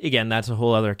again, that's a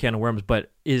whole other can of worms.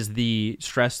 But is the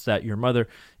stress that your mother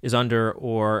is under,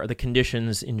 or the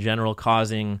conditions in general,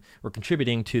 causing or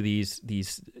contributing to these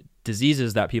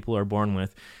diseases that people are born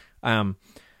with?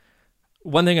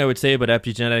 One thing I would say about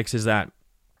epigenetics is that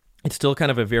it's still kind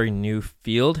of a very new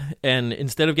field, and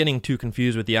instead of getting too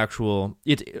confused with the actual,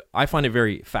 I find it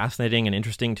very fascinating and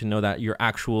interesting to know that your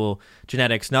actual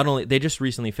genetics, not only, they just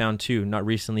recently found too, not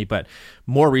recently, but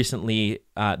more recently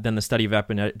than the study of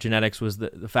epigenetics, was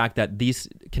the fact that these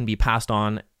can be passed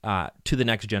on to the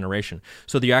next generation.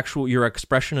 So your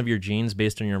expression of your genes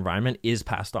based on your environment is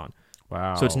passed on.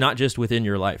 Wow. So it's not just within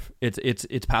your life.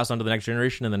 It's passed on to the next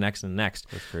generation and the next and the next.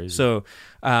 That's crazy. So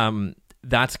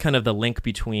that's kind of the link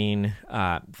between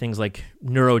things like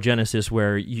neurogenesis,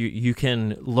 where you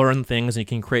can learn things and you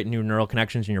can create new neural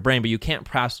connections in your brain, but you can't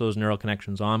pass those neural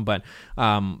connections on. But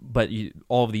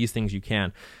all of these things you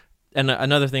can. And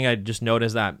another thing I just noticed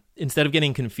is that instead of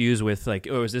getting confused with like,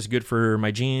 oh, is this good for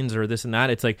my genes or this and that?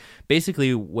 It's like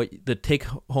basically what the take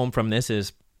home from this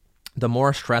is the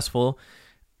more stressful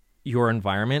your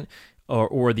environment,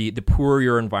 or the poorer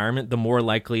your environment, the more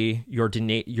likely your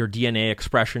DNA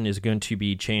expression is going to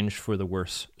be changed for the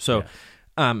worse. So,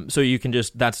 so you can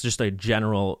that's just a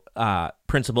general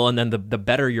principle. And then the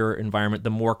better your environment, the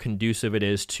more conducive it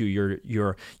is to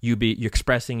you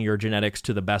expressing your genetics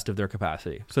to the best of their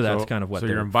capacity. So that's kind of what. So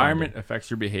your environment affects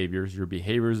your behaviors. Your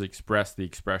behaviors express the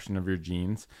expression of your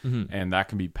genes, and that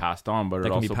can be passed on. But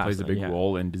it also plays a big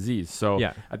role in disease. So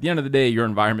at the end of the day, your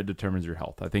environment determines your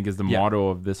health, I think, is the motto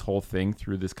of this whole thing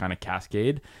through this kind of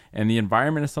cascade. And the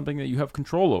environment is something that you have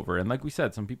control over. And like we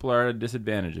said, some people are at a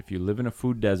disadvantage. If you live in a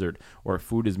food desert, or if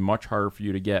food is much harder for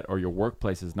you to get, or your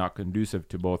workplace is not conducive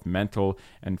to both mental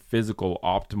and physical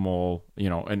optimal,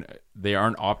 and they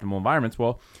aren't optimal environments,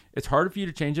 well, it's harder for you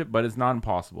to change it, but it's not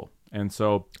impossible. And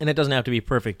it doesn't have to be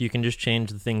perfect. You can just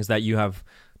change the things that you have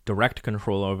direct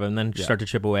control over, and then start to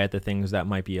chip away at the things that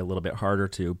might be a little bit harder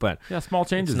to. But small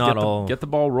changes. Get the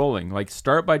ball rolling. Like,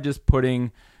 start by just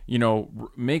putting,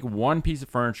 make one piece of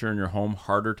furniture in your home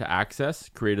harder to access.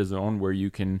 Create a zone where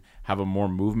you can have a more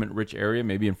movement-rich area,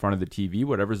 maybe in front of the TV,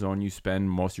 whatever zone you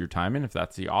spend most of your time in. If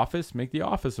that's the office, make the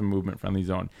office a movement-friendly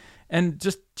zone. And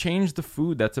just change the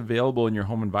food that's available in your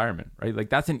home environment, right? Like,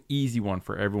 that's an easy one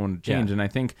for everyone to change. And I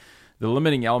think the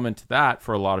limiting element to that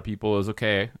for a lot of people is,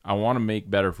 okay, I want to make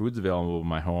better foods available in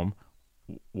my home.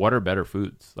 What are better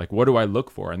foods? Like, what do I look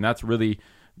for? And that's really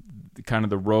kind of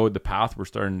the path we're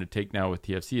starting to take now with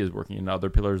TFC, is working in other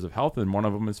pillars of health, and one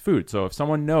of them is food. So if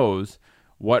someone knows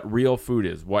what real food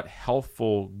is, what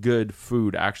healthful, good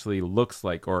food actually looks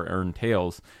like or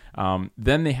entails,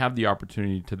 then they have the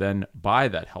opportunity to then buy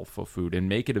that healthful food and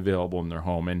make it available in their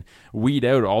home, and weed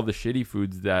out all the shitty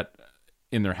foods that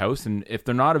in their house. And if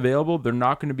they're not available, they're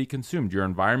not going to be consumed. Your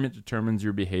environment determines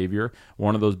your behavior.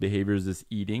 One of those behaviors is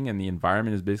eating, and the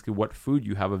environment is basically what food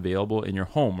you have available in your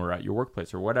home or at your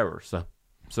workplace or whatever.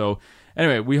 So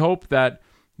anyway, we hope that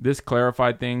this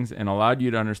clarified things and allowed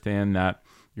you to understand that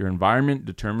your environment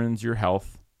determines your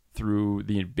health through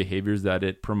the behaviors that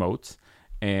it promotes.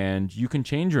 And you can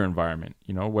change your environment,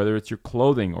 whether it's your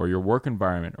clothing or your work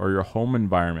environment or your home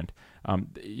environment,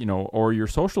 or your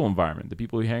social environment, the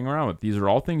people you hang around with. These are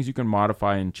all things you can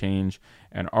modify and change.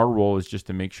 And our role is just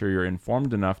to make sure you're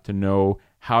informed enough to know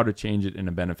how to change it in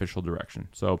a beneficial direction.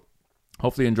 So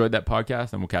hopefully you enjoyed that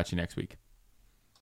podcast, and we'll catch you next week.